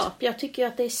 kunskap. Jag tycker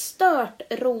att det är stört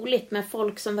roligt med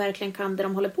folk som verkligen kan det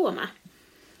de håller på med.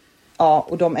 Ja,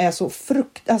 och de är så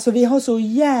alltså vi har så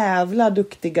jävla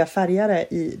duktiga färgare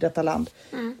i detta land.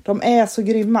 De är så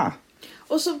grymma.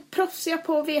 Och så proffsiga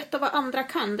på att veta vad andra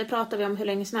kan. Det pratar vi om hur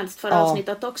länge som helst förra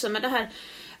avsnittet också. Men det här,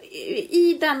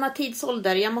 i denna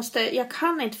tidsålder, jag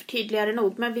kan inte förtydliga det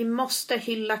nog, men vi måste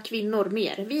hylla kvinnor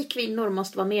mer. Vi kvinnor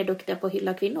måste vara mer duktiga på att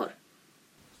hylla kvinnor.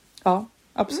 Ja,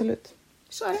 absolut.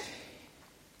 Så är det.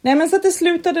 Nej, men så att det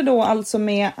slutade då alltså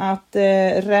med att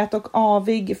Rät och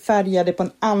Avig färgade på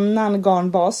en annan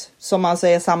garnbas. Som alltså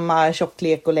är samma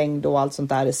tjocklek och längd och allt sånt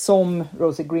där som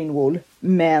Rosy Greenwool.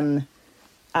 Men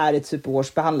är ett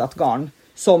superwash-behandlat garn.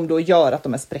 Som då gör att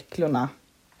de här spräcklorna,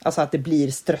 alltså att det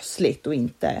blir strössligt och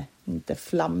inte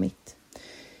flammigt.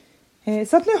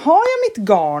 Så att nu har jag mitt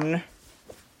garn.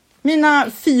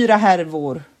 Mina 4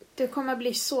 härvor. Du kommer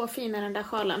bli så fin i den där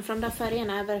sjalen. För de där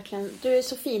färgerna är verkligen, du är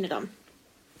så fin i dem.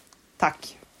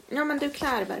 Tack. Ja, men du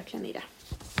klär verkligen i det.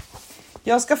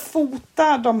 Jag ska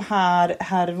fota de här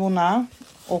härvorna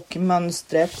och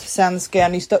mönstret. Sen ska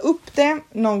jag nysta upp det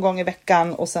någon gång i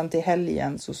veckan. Och sen till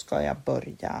helgen så ska jag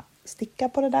börja sticka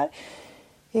på det där.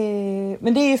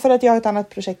 Men det är ju för att jag har ett annat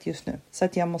projekt just nu. Så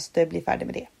att jag måste bli färdig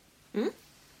med det.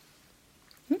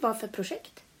 Vad för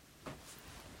projekt?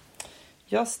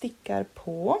 Jag stickar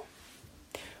på.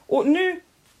 Och nu,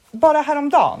 bara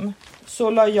häromdagen, så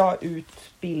la jag ut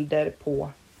bilder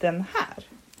på den här.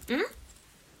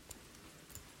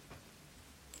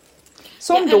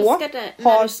 Som jag då älskade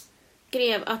när du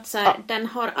skrev att så här, den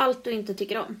har allt du inte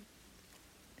tycker om.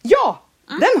 Ja,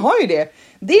 den har ju det.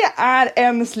 Det är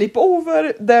en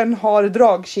slipover, den har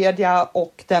dragkedja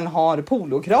och den har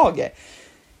polokrage.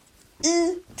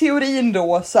 I teorin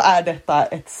då så är detta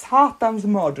ett satans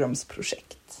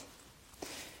mardrömsprojekt.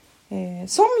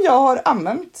 Som jag har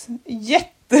använt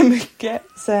jättemycket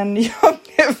sen jag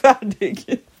blev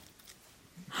färdig.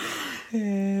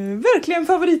 Verkligen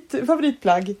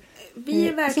favoritplagg. Vi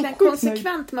är verkligen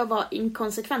konsekvent med att vara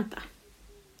inkonsekventa.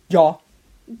 Ja.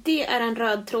 Det är en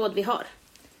röd tråd vi har.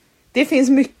 Det finns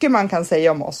mycket man kan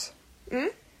säga om oss.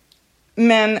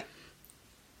 Men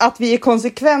att vi är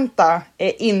konsekventa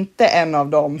är inte en av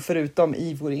dem förutom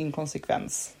i vår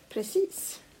inkonsekvens.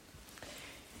 Precis.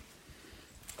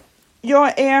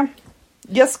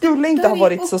 Jag skulle inte ha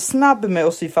varit så snabb med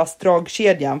att sy fast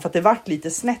dragkedjan för att det vart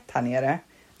lite snett här nere.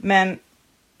 Men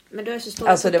du är så stor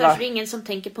alltså att det är ingen som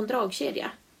tänker på en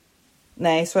dragkedja.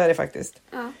 Nej, så är det faktiskt.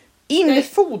 Ja.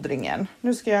 Infodringen,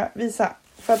 nu ska jag visa.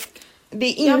 För att det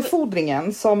är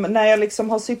infodringen som när jag liksom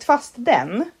har sytt fast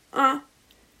den.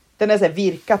 Den är så här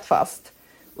virkat fast.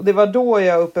 Och det var då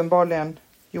jag uppenbarligen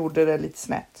gjorde det lite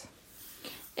snett.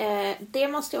 Det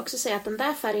måste jag också säga att den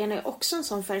där färgen är också en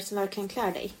sån färg som verkligen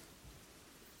klär dig.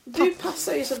 Du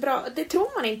passar ju så bra. Det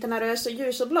tror man inte när du är så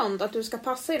ljus och blond att du ska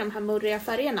passa i de här murriga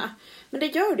färgerna. Men det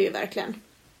gör du ju verkligen.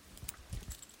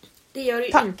 Det gör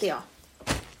ju inte jag.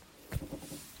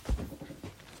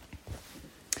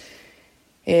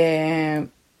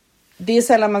 Det är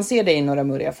sällan man ser det i några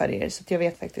murriga färger så jag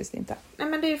vet faktiskt inte. Nej,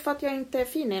 men det är för att jag inte är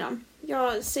fin i dem.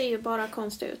 Jag ser ju bara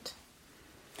konstig ut.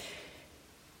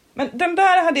 Men den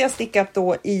där hade jag stickat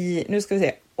då i, nu ska vi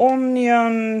se,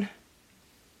 onion,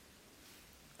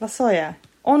 vad sa jag?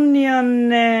 Onion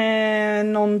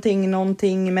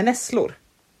någonting med nässlor.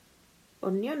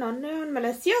 Onion med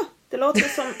nässlor. Ja, det låter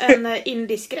som en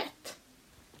indisk rätt.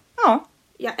 Ja.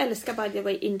 Jag älskar by the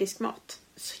way indisk mat.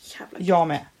 Så jävla gott. Jag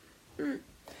med.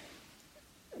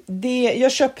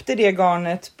 Jag köpte det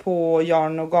garnet på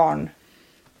Yarn och Garn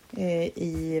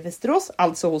i Västerås,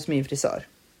 alltså hos min frisör.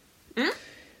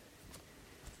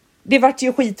 Det vart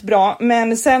ju skitbra,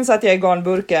 men sen satt jag i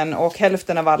garnburken och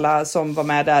hälften av alla som var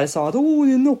med där sa att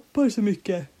det noppar så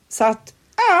mycket. Så att,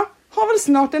 har väl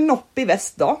snart en noppig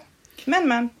väst då.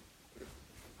 Men.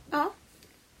 Ja.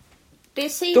 Det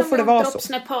säger de om Drops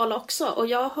Nepal också.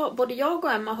 Och både jag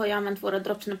och Emma har ju använt våra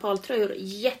Drops Nepal-tröjor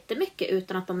jättemycket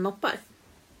utan att de noppar.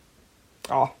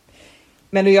 Ja,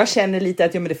 men jag känner lite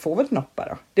att men det får väl noppa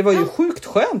då. Det var ju sjukt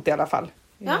skönt i alla fall.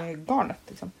 Garnet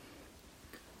liksom.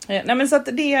 Nej, men så att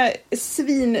det är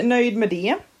svinnöjd med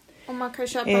det. Och man kan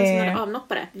köpa en sån här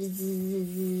avnoppare.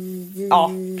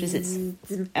 Ja, precis.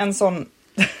 En sån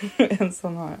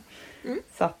har jag.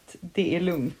 Så att det är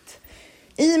lugnt.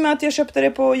 I och med att jag köpte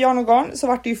det på Yarn och Garn så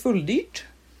vart det ju fulldyrt.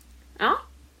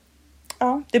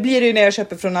 Ja, det blir det ju när jag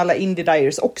köper från alla Indie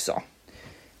Dyers också.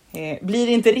 Blir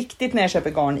det inte riktigt när jag köper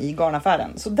garn i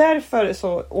garnaffären. Så därför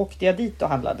så åkte jag dit och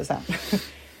handlade sen.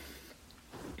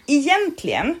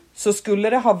 Egentligen så skulle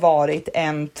det ha varit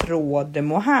en tråd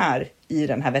mohair i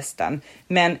den här västen.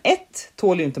 Men 1,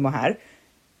 tål ju inte mohair.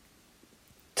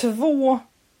 2,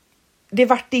 det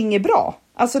vart inget bra.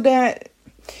 Alltså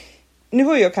nu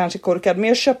var jag kanske korkad, men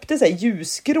jag köpte så här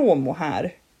ljusgrå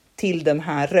mohair till den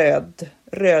här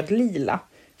rödlila.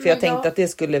 För jag tänkte att det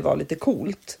skulle vara lite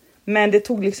coolt. Men det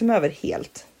tog liksom över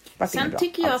helt. Sen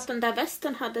tycker jag att den där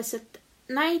västen hade sett...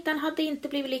 Nej, den hade inte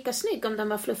blivit lika snygg om den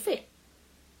var fluffig.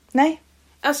 Nej.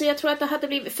 Alltså jag tror att det hade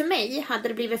blivit... För mig hade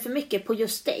det blivit för mycket på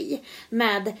just dig.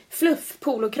 Med fluff,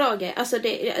 polokrage. Alltså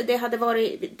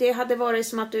det hade varit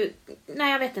som att du...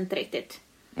 Nej, jag vet inte riktigt.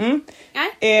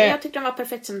 Nej, jag tyckte den var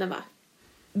perfekt som den var.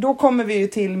 Då kommer vi ju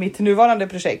till mitt nuvarande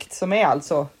projekt. Som är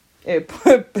alltså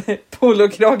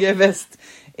polokrage, väst.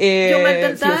 Jo, men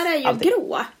den där är ju allting.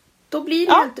 grå. Då blir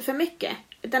det ju inte för mycket.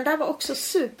 Den där var också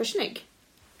supersnygg.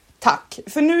 Tack.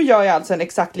 För nu gör jag alltså en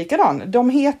exakt likadan. De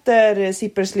heter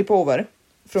Zipper Slipover.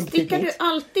 Stickar du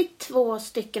alltid 2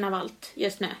 stycken av allt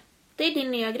just nu? Det är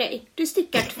din nya grej. Du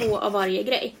stickar 2 av varje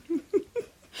grej.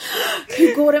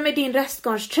 Hur går det med din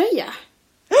restgarnströja?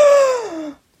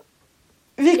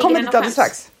 Vi kommer dit alldeles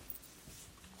strax.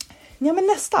 Ja, men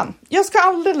nästan. Jag ska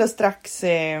alldeles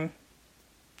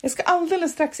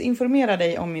strax informera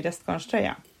dig om min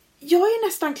restgarnströja. Jag är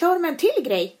nästan klar med en till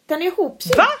grej. Den är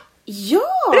ihopsydd. Va?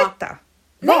 Ja! Berätta.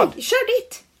 Vad? Nej, kör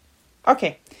dit.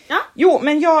 Okej. Ja. Jo,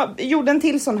 men jag gjorde en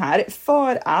till sån här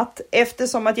för att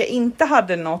eftersom att jag inte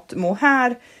hade något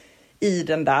mohair i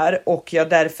den där och jag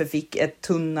därför fick ett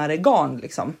tunnare garn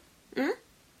liksom.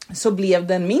 Så blev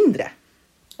den mindre.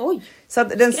 Oj. Så att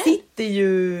den sitter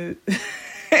ju...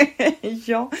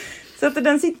 ja, så att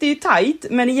den sitter ju tight,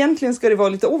 men egentligen ska det vara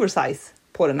lite oversize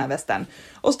på den här västen.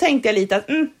 Och så tänkte jag lite att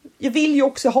jag vill ju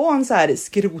också ha en så här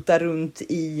skrota runt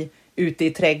ute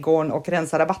i trädgården och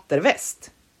rensa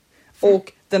rabatterväst.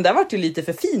 Och den där var ju lite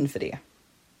för fin för det.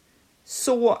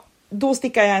 Så då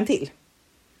stickar jag en till.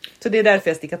 Så det är därför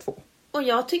jag stickar 2. Och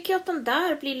jag tycker att den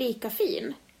där blir lika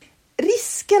fin.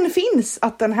 Risken finns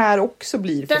att den här också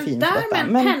blir för fin för detta. Den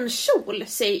där med en pennkjol,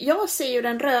 jag ser ju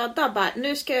den röda bara,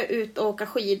 nu ska jag ut och åka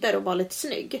skidor och vara lite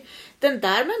snygg. Den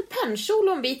där med en pennkjol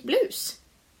och en vit blus.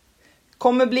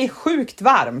 Kommer bli sjukt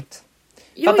varmt.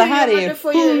 För att det här är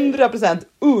 100%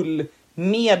 ull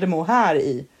med mohair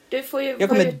i. Du får ju jag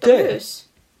kommer utomhus.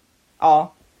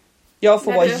 Ja. Jag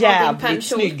får vara jävligt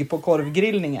snygg på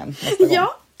korvgrillningen nästa gång.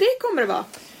 Ja, det kommer det vara.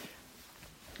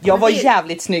 Jag var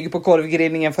jävligt snygg på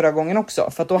korvgrillningen förra gången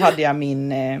också. För att då hade jag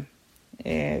min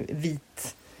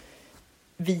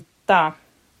vita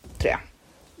tröja.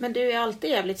 Men du är alltid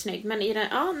jävligt snygg. Men i den,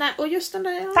 och just den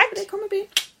där, tack. Det kommer bli.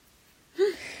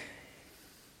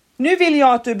 Nu vill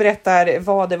jag att du berättar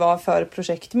vad det var för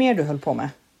projekt mer du höll på med.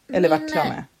 Eller vart klar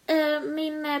med.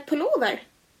 Min pullover.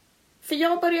 För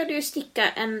jag började ju sticka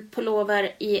en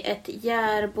pullover i ett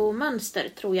Järbo-mönster,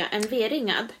 tror jag. En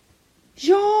V-ringad.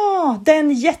 Ja,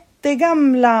 den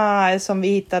jättegamla som vi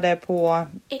hittade på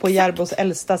Järbos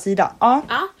äldsta sida. Ja.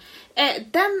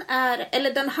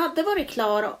 Den hade varit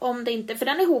klar om det inte, för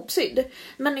den är ihopsydd.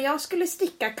 Men när jag skulle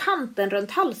sticka kanten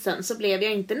runt halsen så blev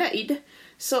jag inte nöjd.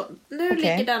 Så nu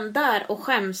ligger den där och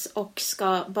skäms och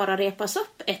ska bara repas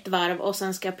upp ett varv och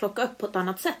sen ska jag plocka upp på ett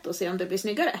annat sätt och se om det blir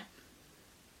snyggare.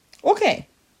 Okej.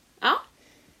 Ja.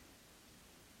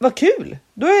 Vad kul.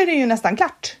 Då är det ju nästan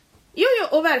klart. Jo,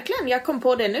 och verkligen. Jag kom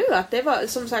på det nu att det var,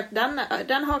 som sagt,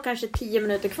 den har kanske 10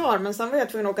 minuter kvar, men sen var jag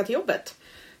tvungen att åka till jobbet.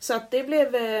 Så att det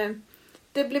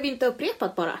blev inte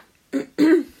upprepat bara.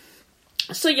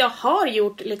 Så jag har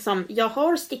gjort jag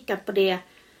har stickat på det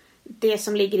det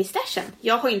som ligger i stashen.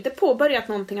 Jag har inte påbörjat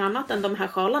någonting annat än de här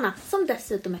sjalarna som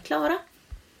dessutom är klara.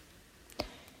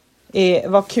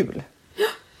 Vad kul.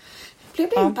 Blev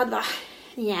du impad va?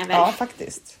 Jävel. Ja,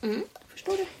 faktiskt.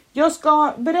 Förstår du? Jag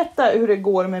ska berätta hur det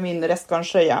går med min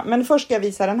restgarnströja. Men först ska jag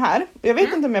visa den här. Jag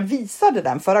vet inte om jag visade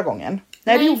den förra gången.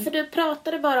 Nej, för du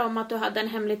pratade bara om att du hade en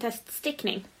hemlig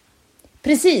teststickning.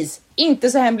 Precis.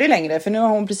 Inte så hemlig längre, för nu har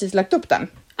hon precis lagt upp den.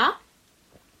 Ja.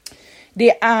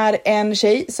 Det är en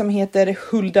tjej som heter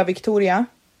Hulda Victoria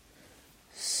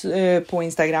på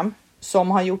Instagram.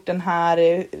 Som har gjort den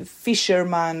här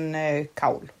Fisherman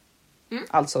Cowl.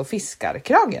 Alltså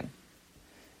fiskarkragen.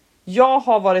 Jag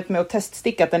har varit med och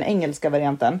teststickat den engelska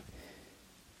varianten.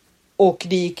 Och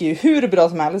det gick ju hur bra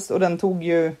som helst. Och den tog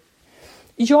ju...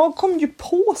 Jag kom ju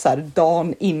på så här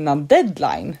dagen innan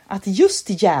deadline. Att just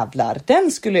jävlar,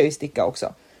 den skulle jag ju sticka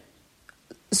också.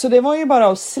 Så det var ju bara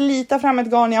att slita fram ett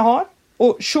garn jag har.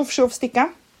 Och tjoff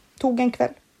sticka. Tog en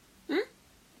kväll.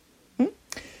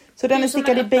 Så den är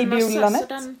stickad i babyullanet. Så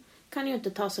den kan ju inte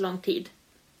ta så lång tid.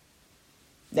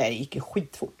 Det gick ju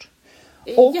skitfort.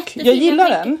 Och jättefin. Jag gillar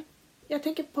den. Jag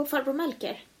tänker på farbror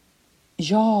Melker.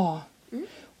 Ja.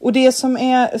 Och det som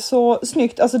är så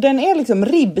snyggt, alltså den är liksom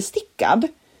ribbstickad.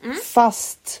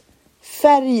 Fast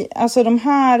färg, alltså de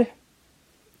här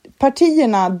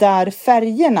partierna där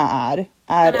färgerna är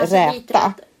alltså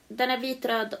räta. Den är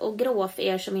vitröd och grå för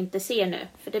er som inte ser nu.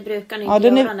 För det brukar ni inte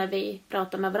göra när vi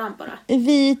pratar med varandra bara.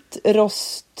 Vit,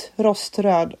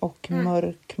 roströd och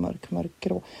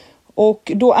mörkgrå.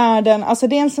 Och då är den, alltså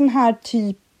det är en sån här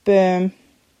typ...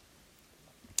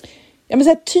 jag vill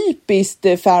säga typiskt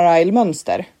Fair Isle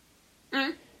mönster.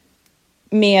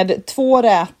 Med 2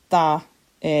 räta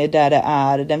där det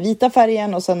är den vita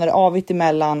färgen och sen är det avvitt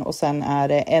emellan och sen är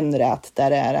det en rät där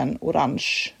det är den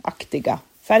orangeaktiga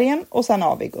färgen och sen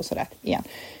avig och så rät igen.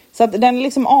 Så att den är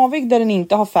liksom avig där den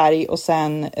inte har färg och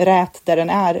sen rät där den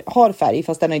har färg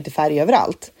fast den har inte färg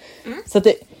överallt. Så att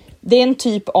det är en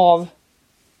typ av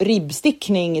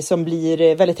ribbstickning som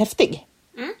blir väldigt häftig.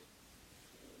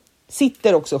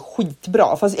 Sitter också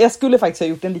skitbra. Fast jag skulle faktiskt ha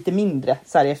gjort den lite mindre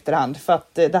så här i efterhand. För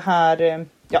att det här,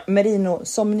 merino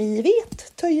som ni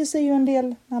vet töjer sig ju en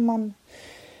del när man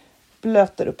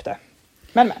blöter upp det.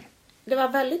 Men. Det var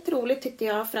väldigt roligt tyckte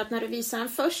jag för att när du visar den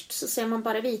först så ser man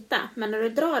bara vita. Men när du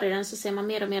drar i den så ser man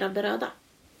mer och mer av det röda.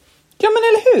 Ja men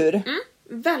eller hur?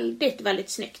 Väldigt, väldigt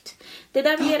snyggt. Det är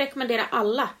där vi rekommenderar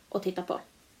alla att titta på.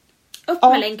 Upp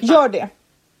med länk. Gör det.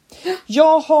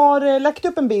 Jag har lagt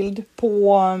upp en bild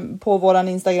på våran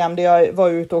Instagram där jag var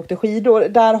ute och åkte skidor.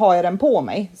 Där har jag den på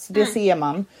mig. Så det ser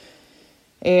man.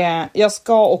 Jag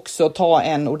ska också ta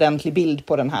en ordentlig bild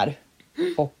på den här.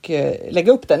 Och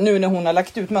lägga upp den nu när hon har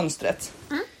lagt ut mönstret.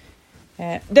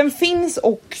 Den finns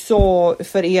också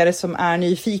för er som är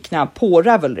nyfikna på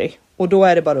Ravelry. Och då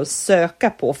är det bara att söka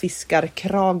på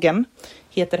fiskarkragen.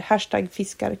 Heter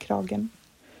 #fiskarkragen.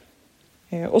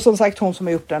 Och som sagt, hon som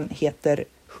har gjort den heter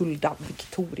Hulda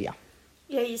Victoria.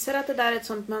 Jag gissar att det där är ett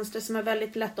sånt mönster som är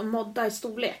väldigt lätt att modda i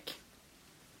storlek.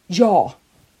 Ja,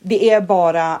 det är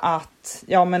bara att,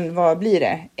 vad blir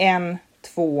det? 1,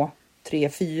 2, 3,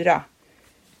 4.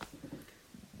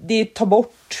 Det tar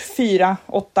bort 4,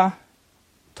 8,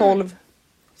 12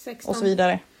 16. Och så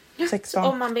vidare. 16. Så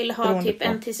om man vill ha typ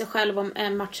en till sig själv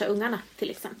och matcha ungarna till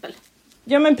exempel.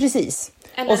 Ja men precis.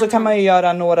 Eller och så kan man ju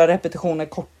göra några repetitioner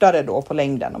kortare då på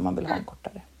längden om man vill ha en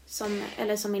kortare.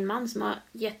 Eller som min man som har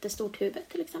jättestort huvud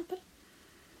till exempel.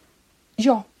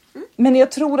 Ja, men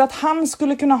jag tror att han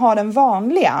skulle kunna ha den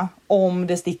vanliga om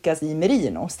det stickas i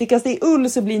merino. Stickas det i ull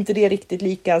så blir inte det riktigt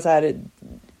lika så här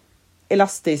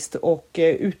elastiskt och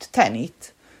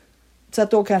uttänjt. Så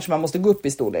att då kanske man måste gå upp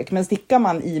i storlek. Men stickar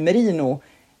man i merino,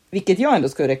 vilket jag ändå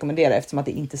skulle rekommendera eftersom att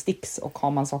det inte sticks och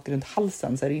har man saker runt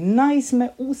halsen så är det nice med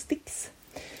osticks.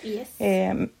 Yes.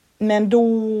 Men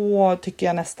då tycker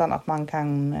jag nästan att man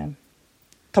kan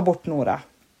ta bort några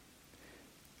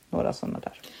sådana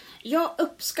där. Jag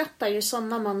uppskattar ju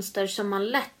sådana mönster som man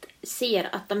lätt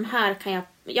ser att de här kan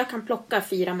jag kan plocka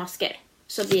 4 masker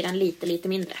så blir den lite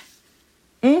mindre.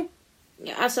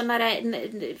 Alltså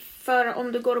för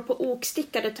om du går på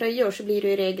okstickade tröjor så blir det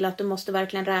i regel att du måste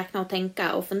verkligen räkna och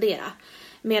tänka och fundera.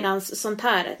 Medan sånt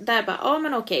här, där bara,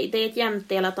 men okej, det är ett jämnt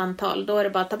delat antal. Då är det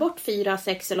bara att ta bort 4,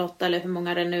 6 eller 8 eller hur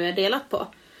många det nu är delat på.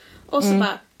 Och så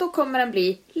bara, då kommer den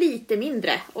bli lite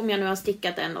mindre om jag nu har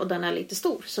stickat den och den är lite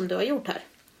stor som du har gjort här.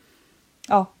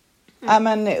 Ja,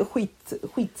 men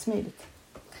skitsmidigt.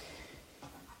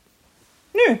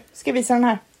 Nu ska jag visa den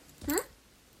här.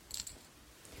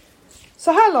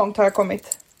 Så här långt har jag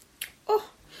kommit.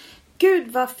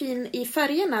 Gud vad fin i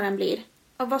färgerna den blir.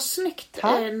 Och vad snyggt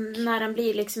när den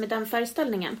blir liksom i den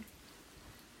färgställningen.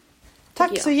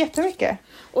 Tack så jättemycket.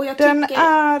 Och jag Den tycker,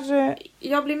 är...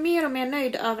 jag blir mer och mer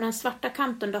nöjd över den svarta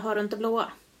kanten du har runt det blåa.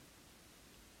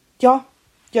 Ja,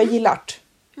 jag gillar det.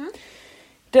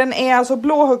 Den är alltså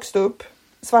blå högst upp,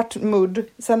 svart mudd.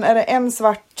 Sen är det en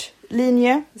svart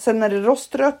linje. Sen är det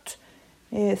rostrött,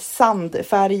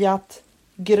 sandfärgat,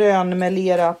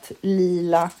 grönmelerat,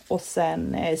 lila och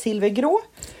sen silvergrå.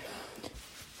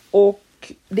 Och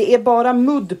det är bara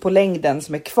mudd på längden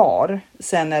som är kvar.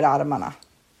 Sen är det armarna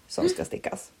som ska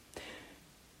stickas.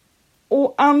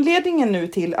 Och anledningen nu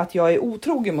till att jag är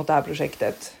otrogen mot det här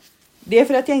projektet, det är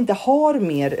för att jag inte har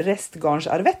mer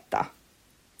restgarnsarvetta.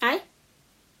 Nej.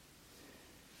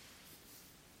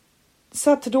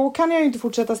 Så att då kan jag ju inte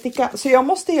fortsätta sticka. Så jag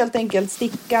måste helt enkelt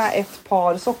sticka ett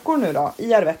par sockor nu då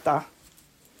i arvetta.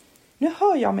 Nu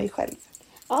hör jag mig själv.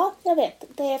 Ja, jag vet.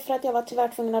 Det är för att jag var tyvärr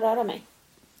tvungen att röra mig.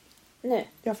 Nu.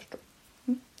 Jag förstår.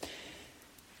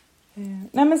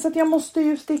 Nej men så att jag måste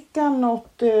ju sticka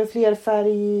något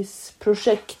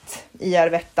flerfärgsprojekt i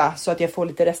arvetta så att jag får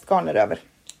lite restgarner över.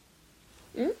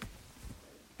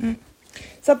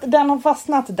 Så att den har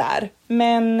fastnat där.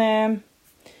 Men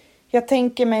jag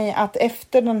tänker mig att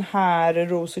efter den här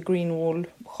Rose Greenwool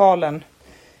sjalen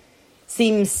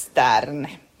Simstern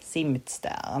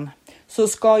så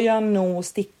ska jag nog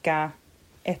sticka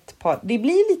ett par. Det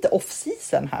blir lite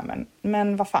off-season här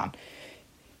men vad fan.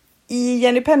 I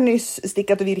Jenny Pennys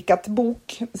stickat och virkat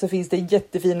bok så finns det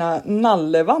jättefina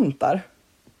nallevantar.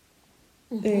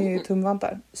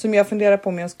 Tumvantar. Som jag funderar på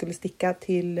om jag skulle sticka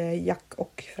till Jack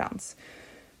och Frans.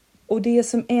 Och det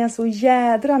som är så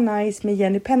jädra nice med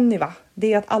Jenny Penny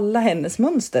det är att alla hennes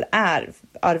mönster är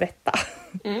arvetta.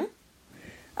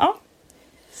 Ja.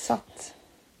 Så att.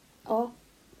 Ja.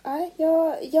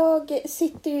 Jag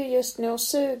sitter ju just nu och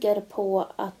suger på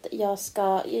att jag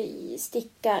ska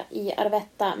sticka i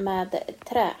arvetta med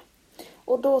trä.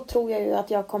 Och då tror jag ju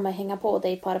att jag kommer hänga på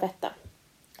dig på arvetta.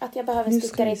 Att jag behöver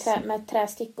sticka i trä med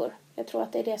trästickor. Jag tror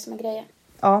att det är det som är grejen.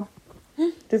 Ja,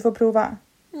 du får prova.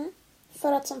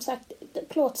 För att som sagt,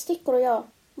 plåtstickor och jag,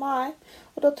 nej.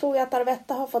 Och då tror jag att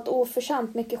arvetta har fått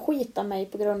oförtjänt mycket skit av mig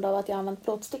på grund av att jag använt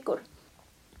plåtstickor.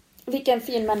 Vilken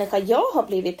fin människa jag har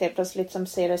blivit helt plötsligt som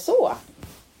ser det så.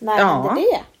 När hände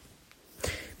det?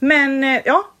 Men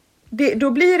ja,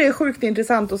 då blir det sjukt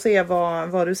intressant att se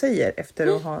vad du säger efter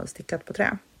att ha stickat på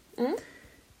trä.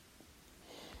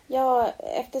 Ja,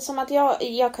 eftersom att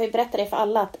jag kan ju berätta det för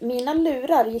alla att mina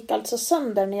lurar gick alltså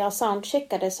sönder när jag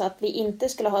soundcheckade så att vi inte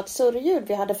skulle ha ett surrljud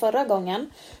vi hade förra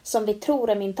gången som vi tror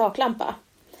är min taklampa.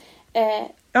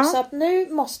 Så att nu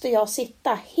måste jag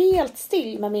sitta helt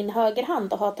still med min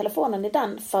högerhand och ha telefonen i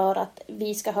den för att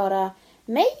vi ska höra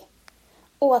mig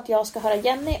och att jag ska höra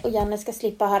Jenny och Jenny ska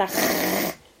slippa höra.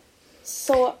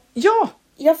 Så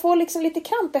jag får liksom lite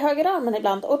kramp i högerarmen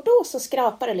ibland och då så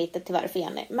skrapar det lite tyvärr för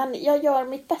Jenny. Men jag gör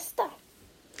mitt bästa.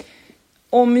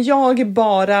 Om jag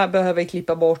bara behöver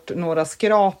klippa bort några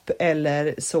skrap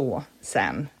eller så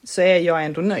är jag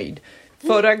ändå nöjd.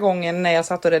 Förra gången när jag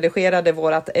satt och redigerade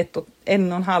vårat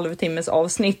 1,5 timmes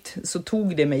avsnitt så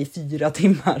tog det mig 4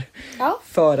 timmar.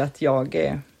 För att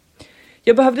jag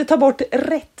behövde ta bort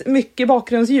rätt mycket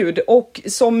bakgrundsljud och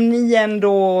som ni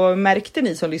ändå märkte,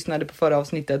 ni som lyssnade på förra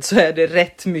avsnittet, så är det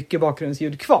rätt mycket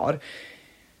bakgrundsljud kvar.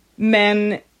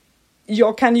 Men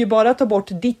jag kan ju bara ta bort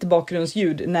ditt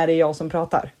bakgrundsljud när det är jag som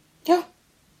pratar. Ja.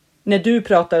 När du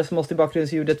pratar så måste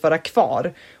bakgrundsljudet vara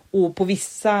kvar och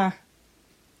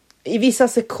i vissa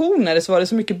sektioner så var det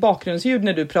så mycket bakgrundsljud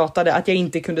när du pratade att jag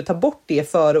inte kunde ta bort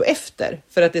det före och efter.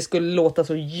 För att det skulle låta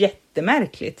så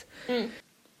jättemärkligt.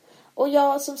 Och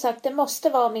jag, som sagt, det måste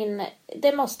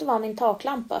vara min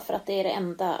taklampa för att det är det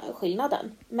enda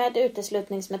skillnaden. Med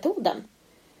uteslutningsmetoden.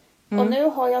 Och nu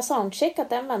har jag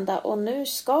soundcheckat en vända och nu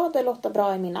ska det låta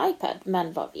bra i min iPad.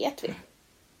 Men vad vet vi?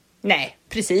 Nej,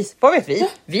 precis. Vad vet vi?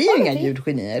 Vi är inga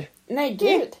ljudgenier. Nej,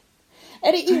 gud.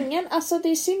 Är det ingen, alltså det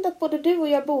är synd att både du och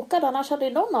jag bokade, annars hade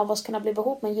ju någon av oss kunnat bli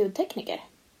ihop med en ljudtekniker.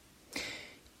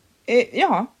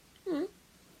 Ja.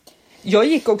 Jag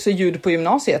gick också ljud på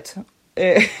gymnasiet.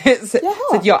 Så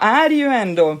att jag är ju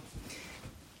ändå...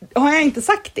 Har jag inte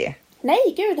sagt det?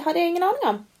 Nej, gud, hade jag ingen aning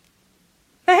om.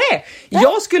 Nej,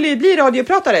 jag skulle ju bli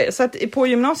radiopratare. Så att på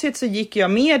gymnasiet så gick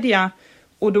jag media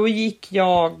och då gick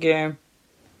jag...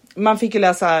 Man fick ju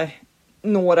läsa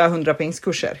några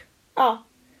 100-poängskurser. Ja.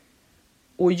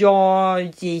 Och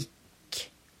jag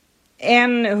gick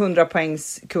en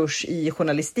 100-poängskurs i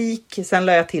journalistik. Sen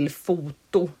lade jag till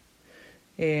foto.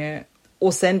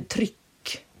 Och sen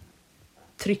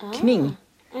tryckning.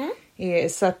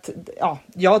 Så att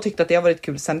jag tyckte att det har varit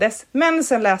kul sedan dess. Men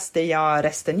sen läste jag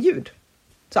resten ljud.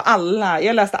 Så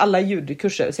jag läste alla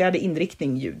ljudkurser. Så jag hade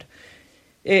inriktning ljud.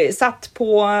 Satt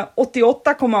på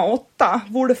 88,8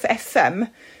 Wolf FM.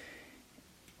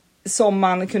 Som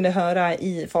man kunde höra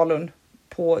i Falun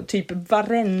på typ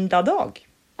varenda dag.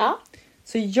 Ja.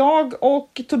 Så jag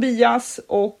och Tobias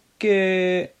och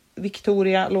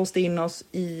Victoria låste in oss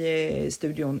i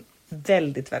studion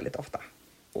väldigt, väldigt ofta.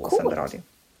 Och sände radio.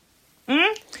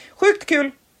 Sjukt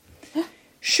kul.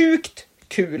 Sjukt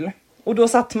kul. Och då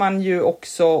satt man ju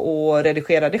också och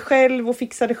redigerade själv och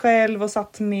fixade själv och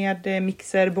satt med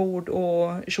mixerbord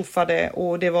och tjoffade.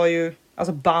 Och det var ju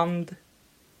alltså band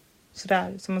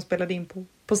sådär som man spelade in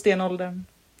på stenåldern.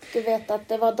 Du vet att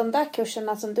det var de där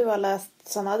kurserna som du har läst,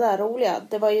 såna där roliga.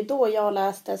 Det var ju då jag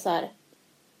läste så här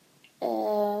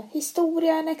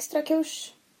historia, en extra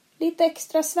kurs, lite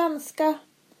extra svenska.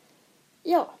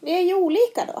 Ja, vi är ju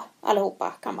olika då,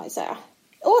 allihopa kan man ju säga.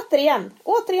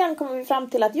 Återigen kommer vi fram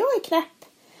till att jag är knäpp.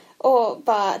 Och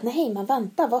bara, nej men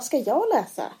vänta, vad ska jag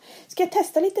läsa? Ska jag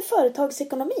testa lite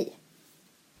företagsekonomi?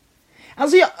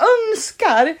 Alltså jag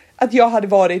önskar att jag hade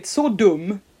varit så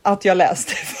dum att jag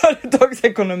läste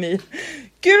företagsekonomi.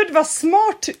 Gud vad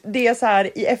smart det så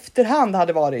här i efterhand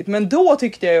hade varit. Men då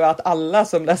tyckte jag ju att alla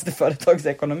som läste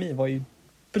företagsekonomi var ju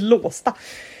blåsta.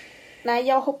 Nej,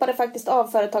 jag hoppade faktiskt av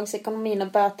företagsekonomin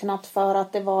och böt till något för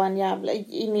att det var en jävla,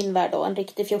 i min värld då, en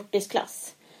riktig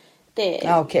fjortisklass.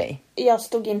 Okay. Jag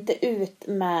stod inte ut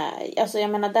med, alltså jag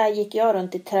menar där gick jag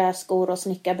runt i träskor och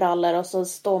snickarbrallor och så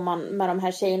står man med de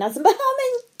här tjejerna som bara,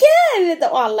 men gud!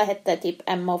 Och alla hette typ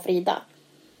Emma och Frida.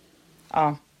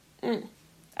 Ja.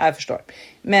 Jag förstår.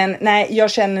 Men nej,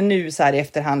 jag känner nu så här i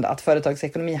efterhand att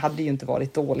företagsekonomi hade ju inte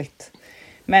varit dåligt.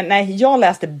 Men nej, jag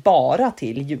läste bara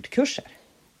till ljudkurser.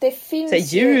 Det finns så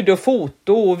ljud och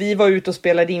foto och vi var ute och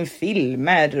spelade in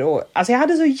filmer. Och, alltså jag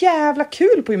hade så jävla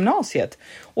kul på gymnasiet.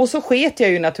 Och så sket jag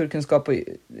ju naturkunskap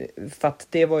för att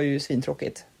det var ju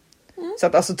svintråkigt. Så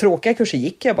att alltså tråkiga kurser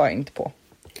gick jag bara inte på.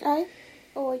 Nej,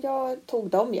 och jag tog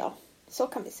dem ja. Så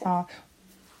kan vi säga. Ja.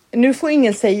 Nu får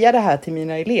ingen säga det här till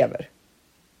mina elever.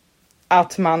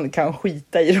 Att man kan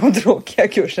skita i de tråkiga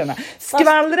kurserna.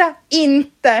 Skvallra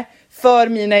inte för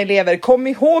mina elever. Kom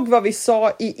ihåg vad vi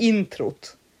sa i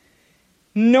introt.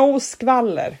 No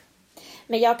skvaller.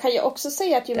 Men jag kan ju också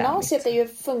säga att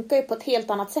gymnasiet funkar ju på ett helt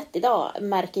annat sätt idag,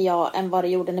 märker jag, än vad det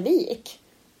gjorde när vi gick.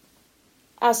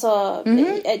 Alltså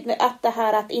att det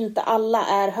här att inte alla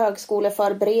är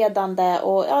högskoleförberedande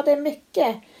och ja, det är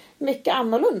mycket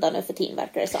annorlunda nu för tiden,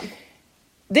 verkar det som.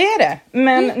 Det är det,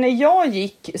 men när jag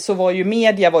gick så var ju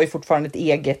media var ju fortfarande ett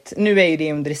eget, nu är ju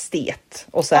det universitet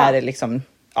och så är det liksom,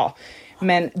 ja.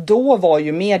 Men då var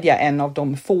ju media en av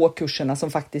de få kurserna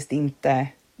som faktiskt inte,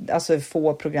 alltså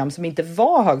få program som inte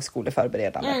var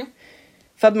högskoleförberedande.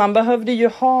 För att man behövde ju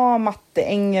ha matte,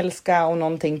 engelska och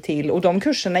någonting till. Och de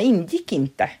kurserna ingick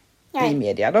inte i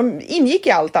media. De ingick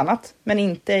i allt annat, men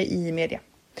inte i media.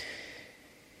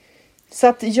 Så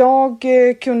att jag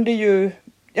kunde ju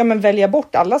välja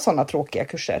bort alla sådana tråkiga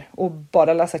kurser och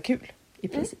bara läsa kul i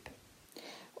princip.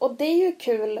 Och det är ju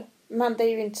kul, men det är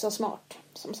ju inte så smart,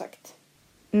 som sagt.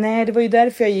 Nej, det var ju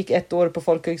därför jag gick 1 år på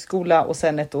folkhögskola och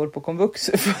sen 1 år på komvux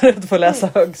för att få läsa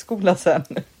högskola sen.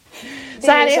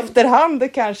 Så här i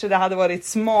efterhand kanske det hade varit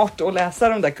smart att läsa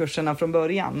de där kurserna från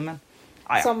början. Men,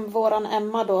 som våran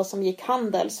Emma då som gick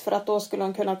Handels, för att då skulle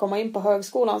hon kunna komma in på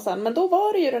högskolan sen. Men då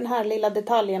var det ju den här lilla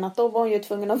detaljen att då var hon ju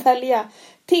tvungen att välja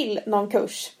till någon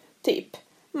kurs. Typ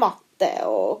matte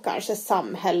och kanske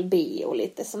samhällbi och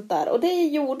lite sånt där. Och det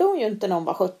gjorde hon ju inte när hon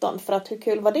var 17. För att hur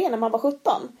kul var det när man var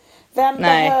 17? Vem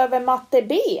behöver matte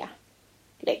B?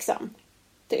 Liksom.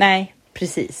 Typ. Nej,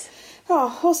 precis.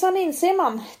 Ja, och sen inser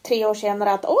man 3 år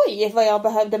senare att oj, vad jag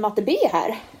behövde matte B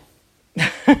här.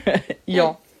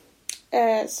 Ja.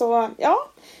 Så, ja.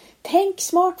 Tänk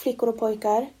smart, flickor och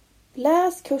pojkar.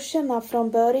 Läs kurserna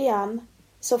från början.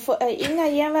 Så inga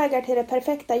genvägar till det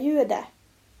perfekta ljudet.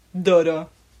 Dörra.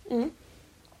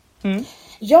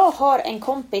 Jag har en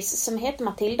kompis som heter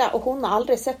Matilda och hon har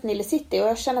aldrig sett Nile City och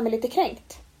jag känner mig lite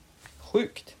kränkt.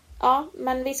 Sjukt. Ja,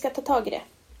 men vi ska ta tag i det.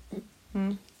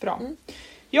 Bra.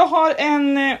 Jag har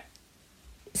en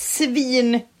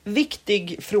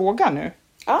svinviktig fråga nu.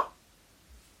 Ja.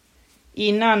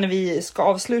 Innan vi ska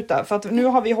avsluta. För att nu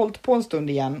har vi hållit på en stund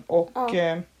igen. Och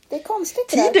det är konstigt.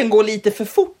 Tiden går lite för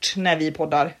fort när vi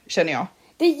poddar, känner jag.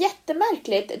 Det är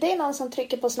jättemärkligt. Det är någon som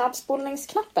trycker på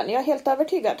snabbspolningsknappen. Jag är helt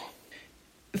övertygad.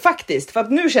 Faktiskt, för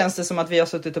att nu känns det som att vi har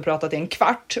suttit och pratat i 1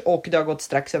 kvart och det har gått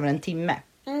strax över 1 timme.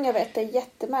 Jag vet, det är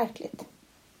jättemärkligt.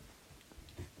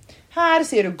 Här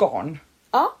ser du garn.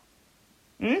 Ja.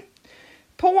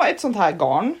 På ett sånt här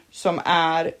garn som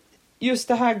är just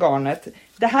det här garnet.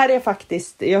 Det här är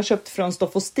faktiskt, jag har köpt från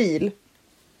Stoff och Stil.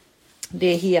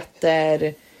 Det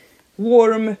heter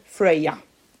Warm Freya.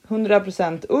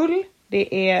 100% ull.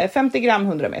 Det är 50 gram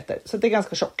 100 meter. Så det är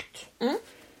ganska tjockt.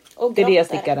 Och det är det jag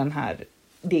grottor. stickar den här.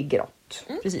 Det är grått.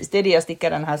 Precis, det är det jag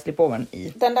stickar den här slipovern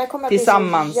i. Den där kommer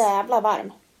tillsammans. bli så jävla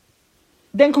varm.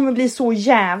 Den kommer bli så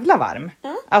jävla varm.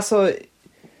 Alltså.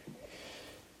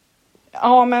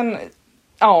 Ja men.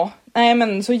 Ja, nej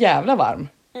men så jävla varm.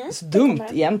 Så dumt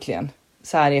egentligen.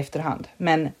 Så här i efterhand.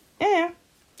 Men.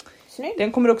 Snygg.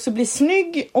 Den kommer också bli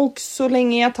snygg. Och så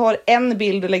länge jag tar en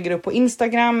bild och lägger upp på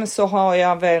Instagram. Så har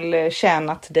jag väl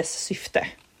tjänat dess syfte.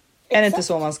 Exakt. Är det inte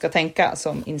så man ska tänka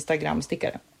som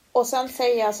Instagram-stickare? Och sen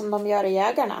säger jag som de gör i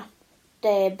Jägarna.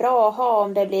 Det är bra att ha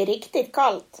om det blir riktigt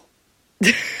kallt.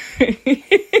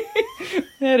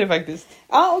 Det är det faktiskt.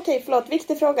 Ja, okej, förlåt.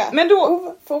 Viktig fråga. Men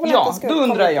då, då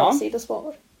undrar jag.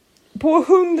 På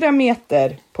 100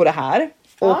 meter på det här.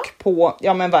 Och på,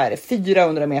 ja men vad är det?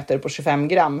 400 meter på 25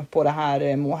 gram på det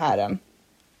här mohären.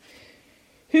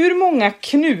 Hur många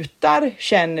knutar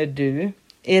känner du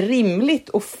är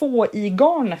rimligt att få i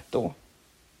garnet då?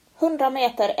 100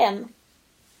 meter en.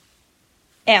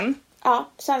 En? Ja,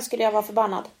 sen skulle jag vara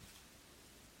förbannad.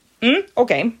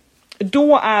 Okej.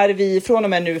 Då är vi från och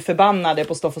med nu förbannade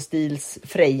på Stoff & Stils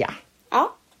Freja.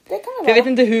 Ja, det kan det vara. För jag vet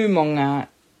inte hur många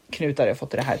knutar jag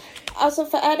fått i det här. Alltså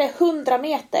för är det 100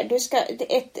 meter,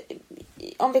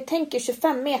 om vi tänker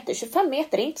 25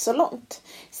 meter är inte så långt.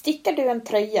 Stickar du en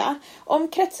tröja,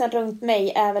 omkretsen runt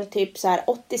mig är väl typ så här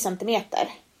 80 centimeter.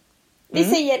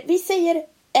 Vi säger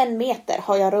 1 meter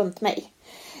har jag runt mig.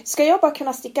 Ska jag bara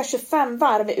kunna sticka 25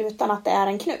 varv utan att det är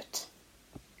en knut?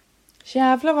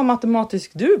 Jävlar vad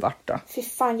matematisk du vart då. Fy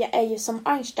fan, jag är ju som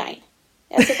Einstein.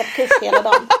 Jag sitter på kurs hela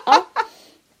dagen. Ja.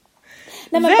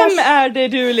 Nej, vem är det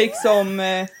du liksom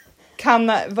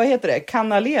vad heter det?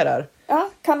 Kanalerar? Ja,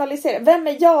 kanaliserar. Vem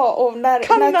är jag och när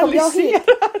kom jag hit?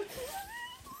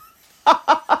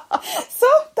 Så,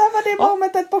 där var det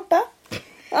momentet borta.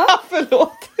 Ja,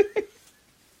 förlåt.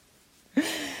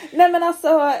 Nej men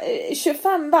alltså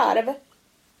 25 varv.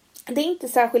 Det är inte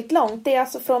särskilt långt. Det är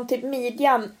alltså från typ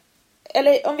midjan.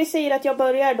 Eller om vi säger att jag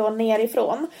börjar då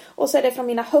nerifrån. Och så är det från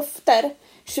mina höfter.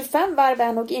 25 varv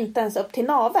är nog inte ens upp till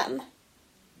naveln.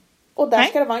 Och där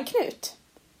ska det vara en knut.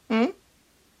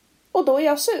 Och då är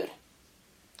jag sur.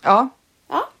 Ja.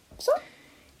 Ja, så.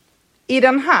 I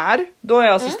den här, då har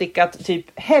jag alltså stickat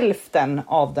typ hälften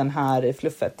av den här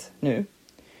fluffet nu.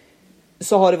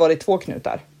 Så har det varit 2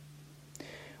 knutar.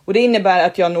 Och det innebär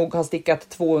att jag nog har stickat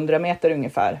 200 meter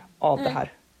ungefär av det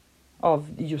här. Av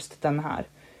just den här.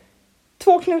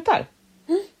 2 knutar.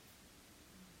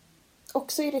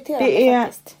 Också irriterande det är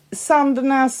faktiskt.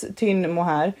 Sandnäs Tynn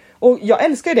mohair. Och jag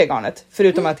älskar det garnet.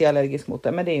 Förutom att jag är allergisk mot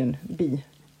det. Men det är ju en bi.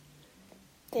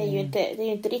 Det är ju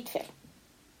inte ditt fel.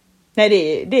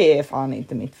 Nej, det är fan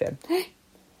inte mitt fel.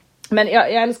 Men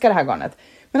jag älskar det här garnet.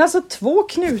 Men alltså 2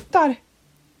 knutar.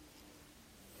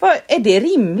 Är det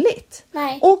rimligt?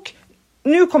 Nej. Och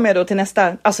nu kommer jag då till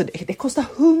nästa. Alltså det kostar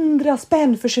 100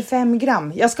 spänn för 25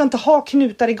 gram. Jag ska inte ha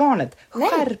knutar i garnet. Nej.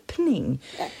 Skärpning.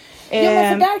 Jo,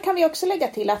 men för där kan vi också lägga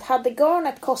till att hade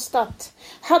garnet kostat.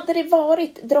 Hade det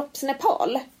varit Drops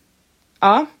Nepal.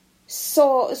 Ja.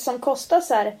 Så som kostar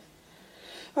så här.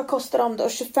 Vad kostar de då?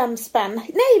 25 spänn.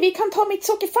 Nej, vi kan ta mitt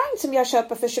Sockerfine som jag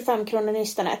köper för 25 kronor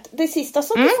nystanet. Det sista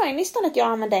Sockerfine nystanet jag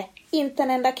använde. Inte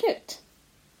en enda knut.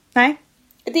 Nej.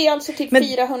 Det är alltså typ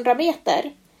 400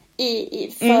 meter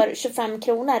för 25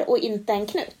 kronor och inte en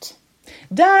knut.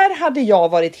 Där hade jag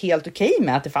varit helt okej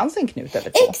med att det fanns en knut eller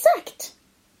 2. Exakt!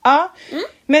 Ja,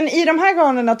 men i de här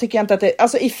garnerna tycker jag inte att det,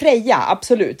 alltså i Freja,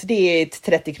 absolut, det är ett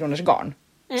 30 kronors garn.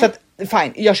 Så att,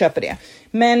 fine, jag köper det.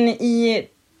 Men i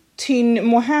Tynn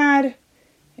mohair,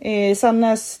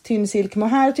 Sandnäs Tynn silk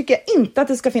mohair tycker jag inte att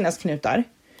det ska finnas knutar.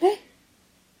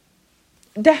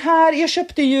 Det här, jag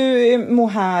köpte ju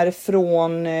mohair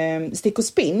från Stick och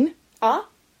Spinn. Ja.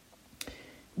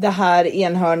 Det här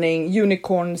enhörning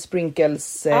Unicorn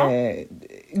Sprinkles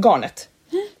garnet.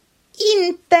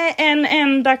 Inte en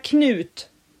enda knut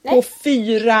på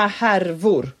 4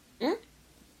 härvor.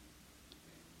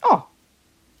 Ja.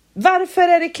 Varför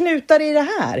är det knutar i det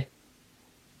här?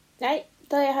 Nej,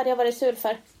 det hade jag varit sur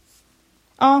för.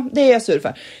 Ja, det är jag sur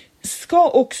för. Ska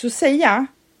också säga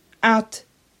att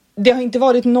det har inte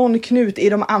varit någon knut i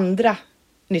de andra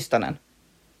nystanen.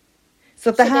 Så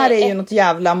att det här är ju något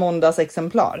jävla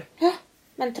måndagsexemplar. Ja,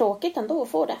 men tråkigt ändå att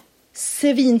få det.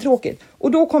 Svintråkigt.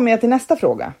 Och då kommer jag till nästa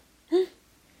fråga.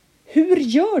 Hur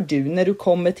gör du när du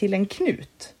kommer till en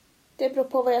knut? Det beror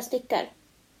på vad jag stickar.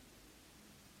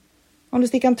 Om du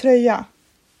stickar en tröja?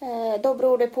 Då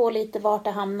beror det på lite vart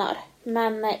det hamnar.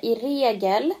 Men i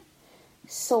regel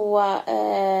så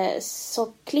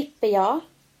klipper jag.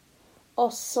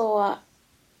 Och så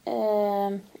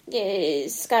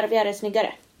skarvigare,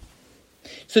 snyggare.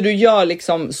 Så du gör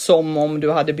liksom som om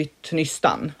du hade bytt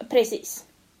nystan? Precis.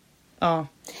 Ja.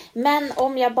 Men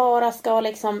om jag bara ska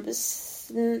liksom...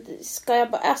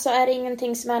 alltså är det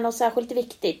ingenting som är något särskilt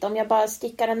viktigt. Om jag bara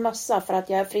stickar en mössa för att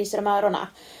jag fryser om öronen.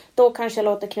 Då kanske jag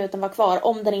låter knuten vara kvar.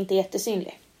 Om den inte är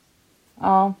jättesynlig.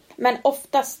 Ja. Men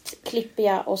oftast klipper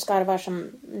jag och skarvar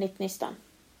som nystan.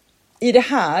 I det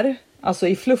här, alltså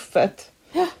i fluffet,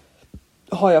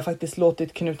 har jag faktiskt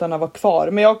låtit knutarna vara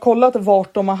kvar. Men jag har kollat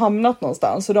vart de har hamnat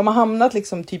någonstans. Så de har hamnat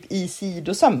liksom typ i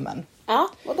sidosömmen. Ja,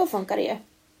 och då funkar det ju.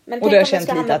 Men och tänk om det det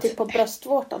ska hamna typ på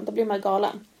bröstvårtan. Då blir man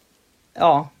galen.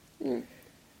 Ja.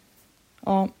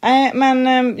 Ja, men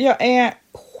jag är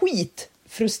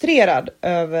skitfrustrerad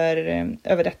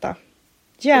över detta.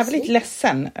 Jävligt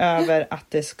ledsen över att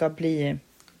det ska bli...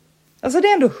 Alltså det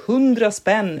är ändå 100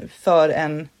 spänn för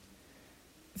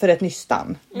ett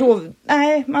nystan. Då,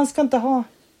 nej, man ska inte ha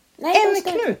en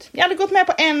knut. Jag hade gått med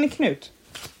på en knut.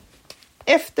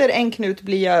 Efter en knut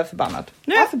blir jag förbannad.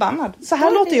 Nu är jag förbannad. Så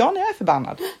här låter jag när jag är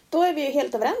förbannad. Då är vi ju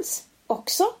helt överens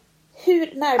också.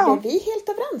 När blir vi helt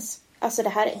överens? Alltså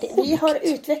vi har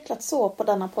utvecklat så på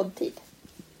denna poddtid.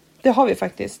 Det har vi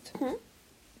faktiskt.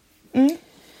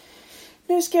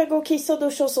 Nu ska jag gå och kissa och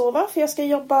duscha och sova. För jag ska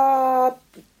jobba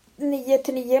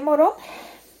 9-9 imorgon.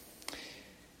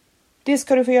 Det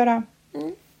ska du få göra.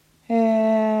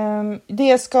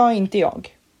 Det ska inte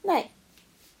jag.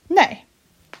 Nej.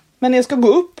 Men jag ska gå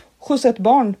upp, skjutsa ett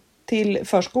barn till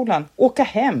förskolan. Åka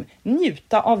hem,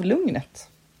 njuta av lugnet.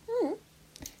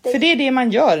 För det är det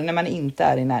man gör när man inte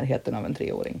är i närheten av en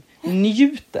 3-åring.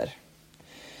 Njuter.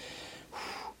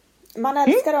 Man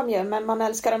älskar dem ju, men man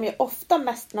älskar dem ju ofta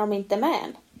mest när de inte är med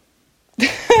än.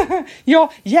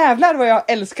 Ja, jävlar vad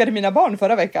jag älskade mina barn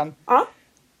förra veckan. Ja.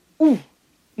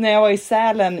 När jag var i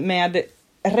Sälen med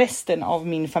resten av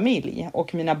min familj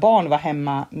och mina barn var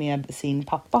hemma med sin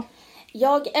pappa.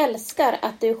 Jag älskar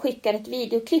att du skickar ett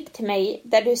videoklipp till mig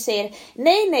där du säger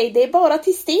nej, det är bara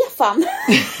till Stefan.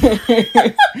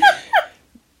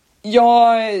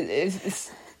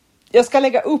 Jag ska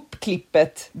lägga upp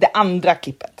klippet, det andra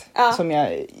klippet som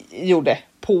jag gjorde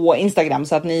på Instagram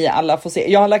så att ni alla får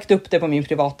se. Jag har lagt upp det på min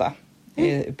privata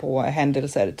på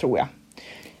händelser tror jag.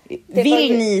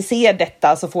 Vill ni se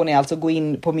detta så får ni alltså gå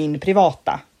in på min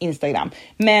privata Instagram.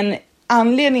 Men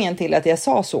anledningen till att jag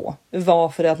sa så var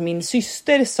för att min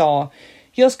syster sa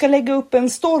jag ska lägga upp en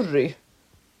story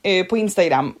på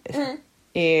Instagram.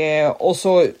 Och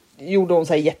så gjorde hon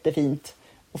så här jättefint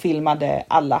och filmade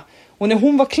alla. Och när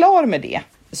hon var klar med det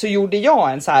så gjorde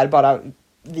jag en så här bara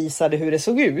visade hur det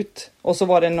såg ut. Och så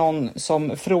var det någon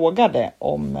som frågade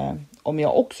om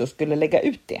jag också skulle lägga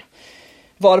ut det.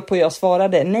 Varpå jag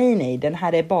svarade nej, den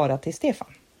här är bara till Stefan.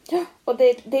 Ja, och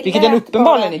vilket den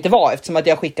uppenbarligen inte var eftersom att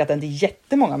jag skickat den till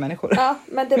jättemånga människor. Ja,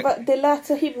 men det lät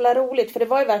så himla roligt för det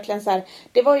var ju verkligen så här,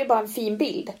 det var ju bara en fin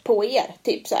bild på er,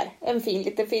 typ så här, en fin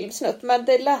liten filmsnutt, men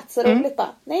det lät så roligt bara,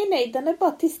 nej, den är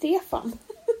bara till Stefan.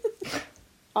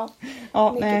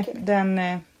 Ja, nej,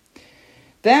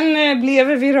 den blev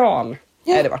viral.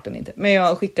 Ja. Nej, det var den inte, men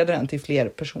jag skickade den till fler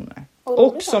personer.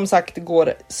 Och som sagt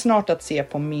går snart att se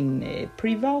på min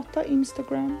privata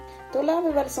Instagram. Då lär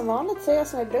vi väl som vanligt säga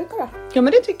som vi brukar då. Ja,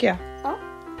 men det tycker jag. Ja,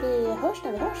 vi hörs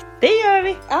när vi hörs. Det gör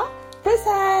vi. Ja, puss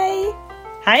hej!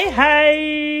 Hej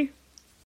hej!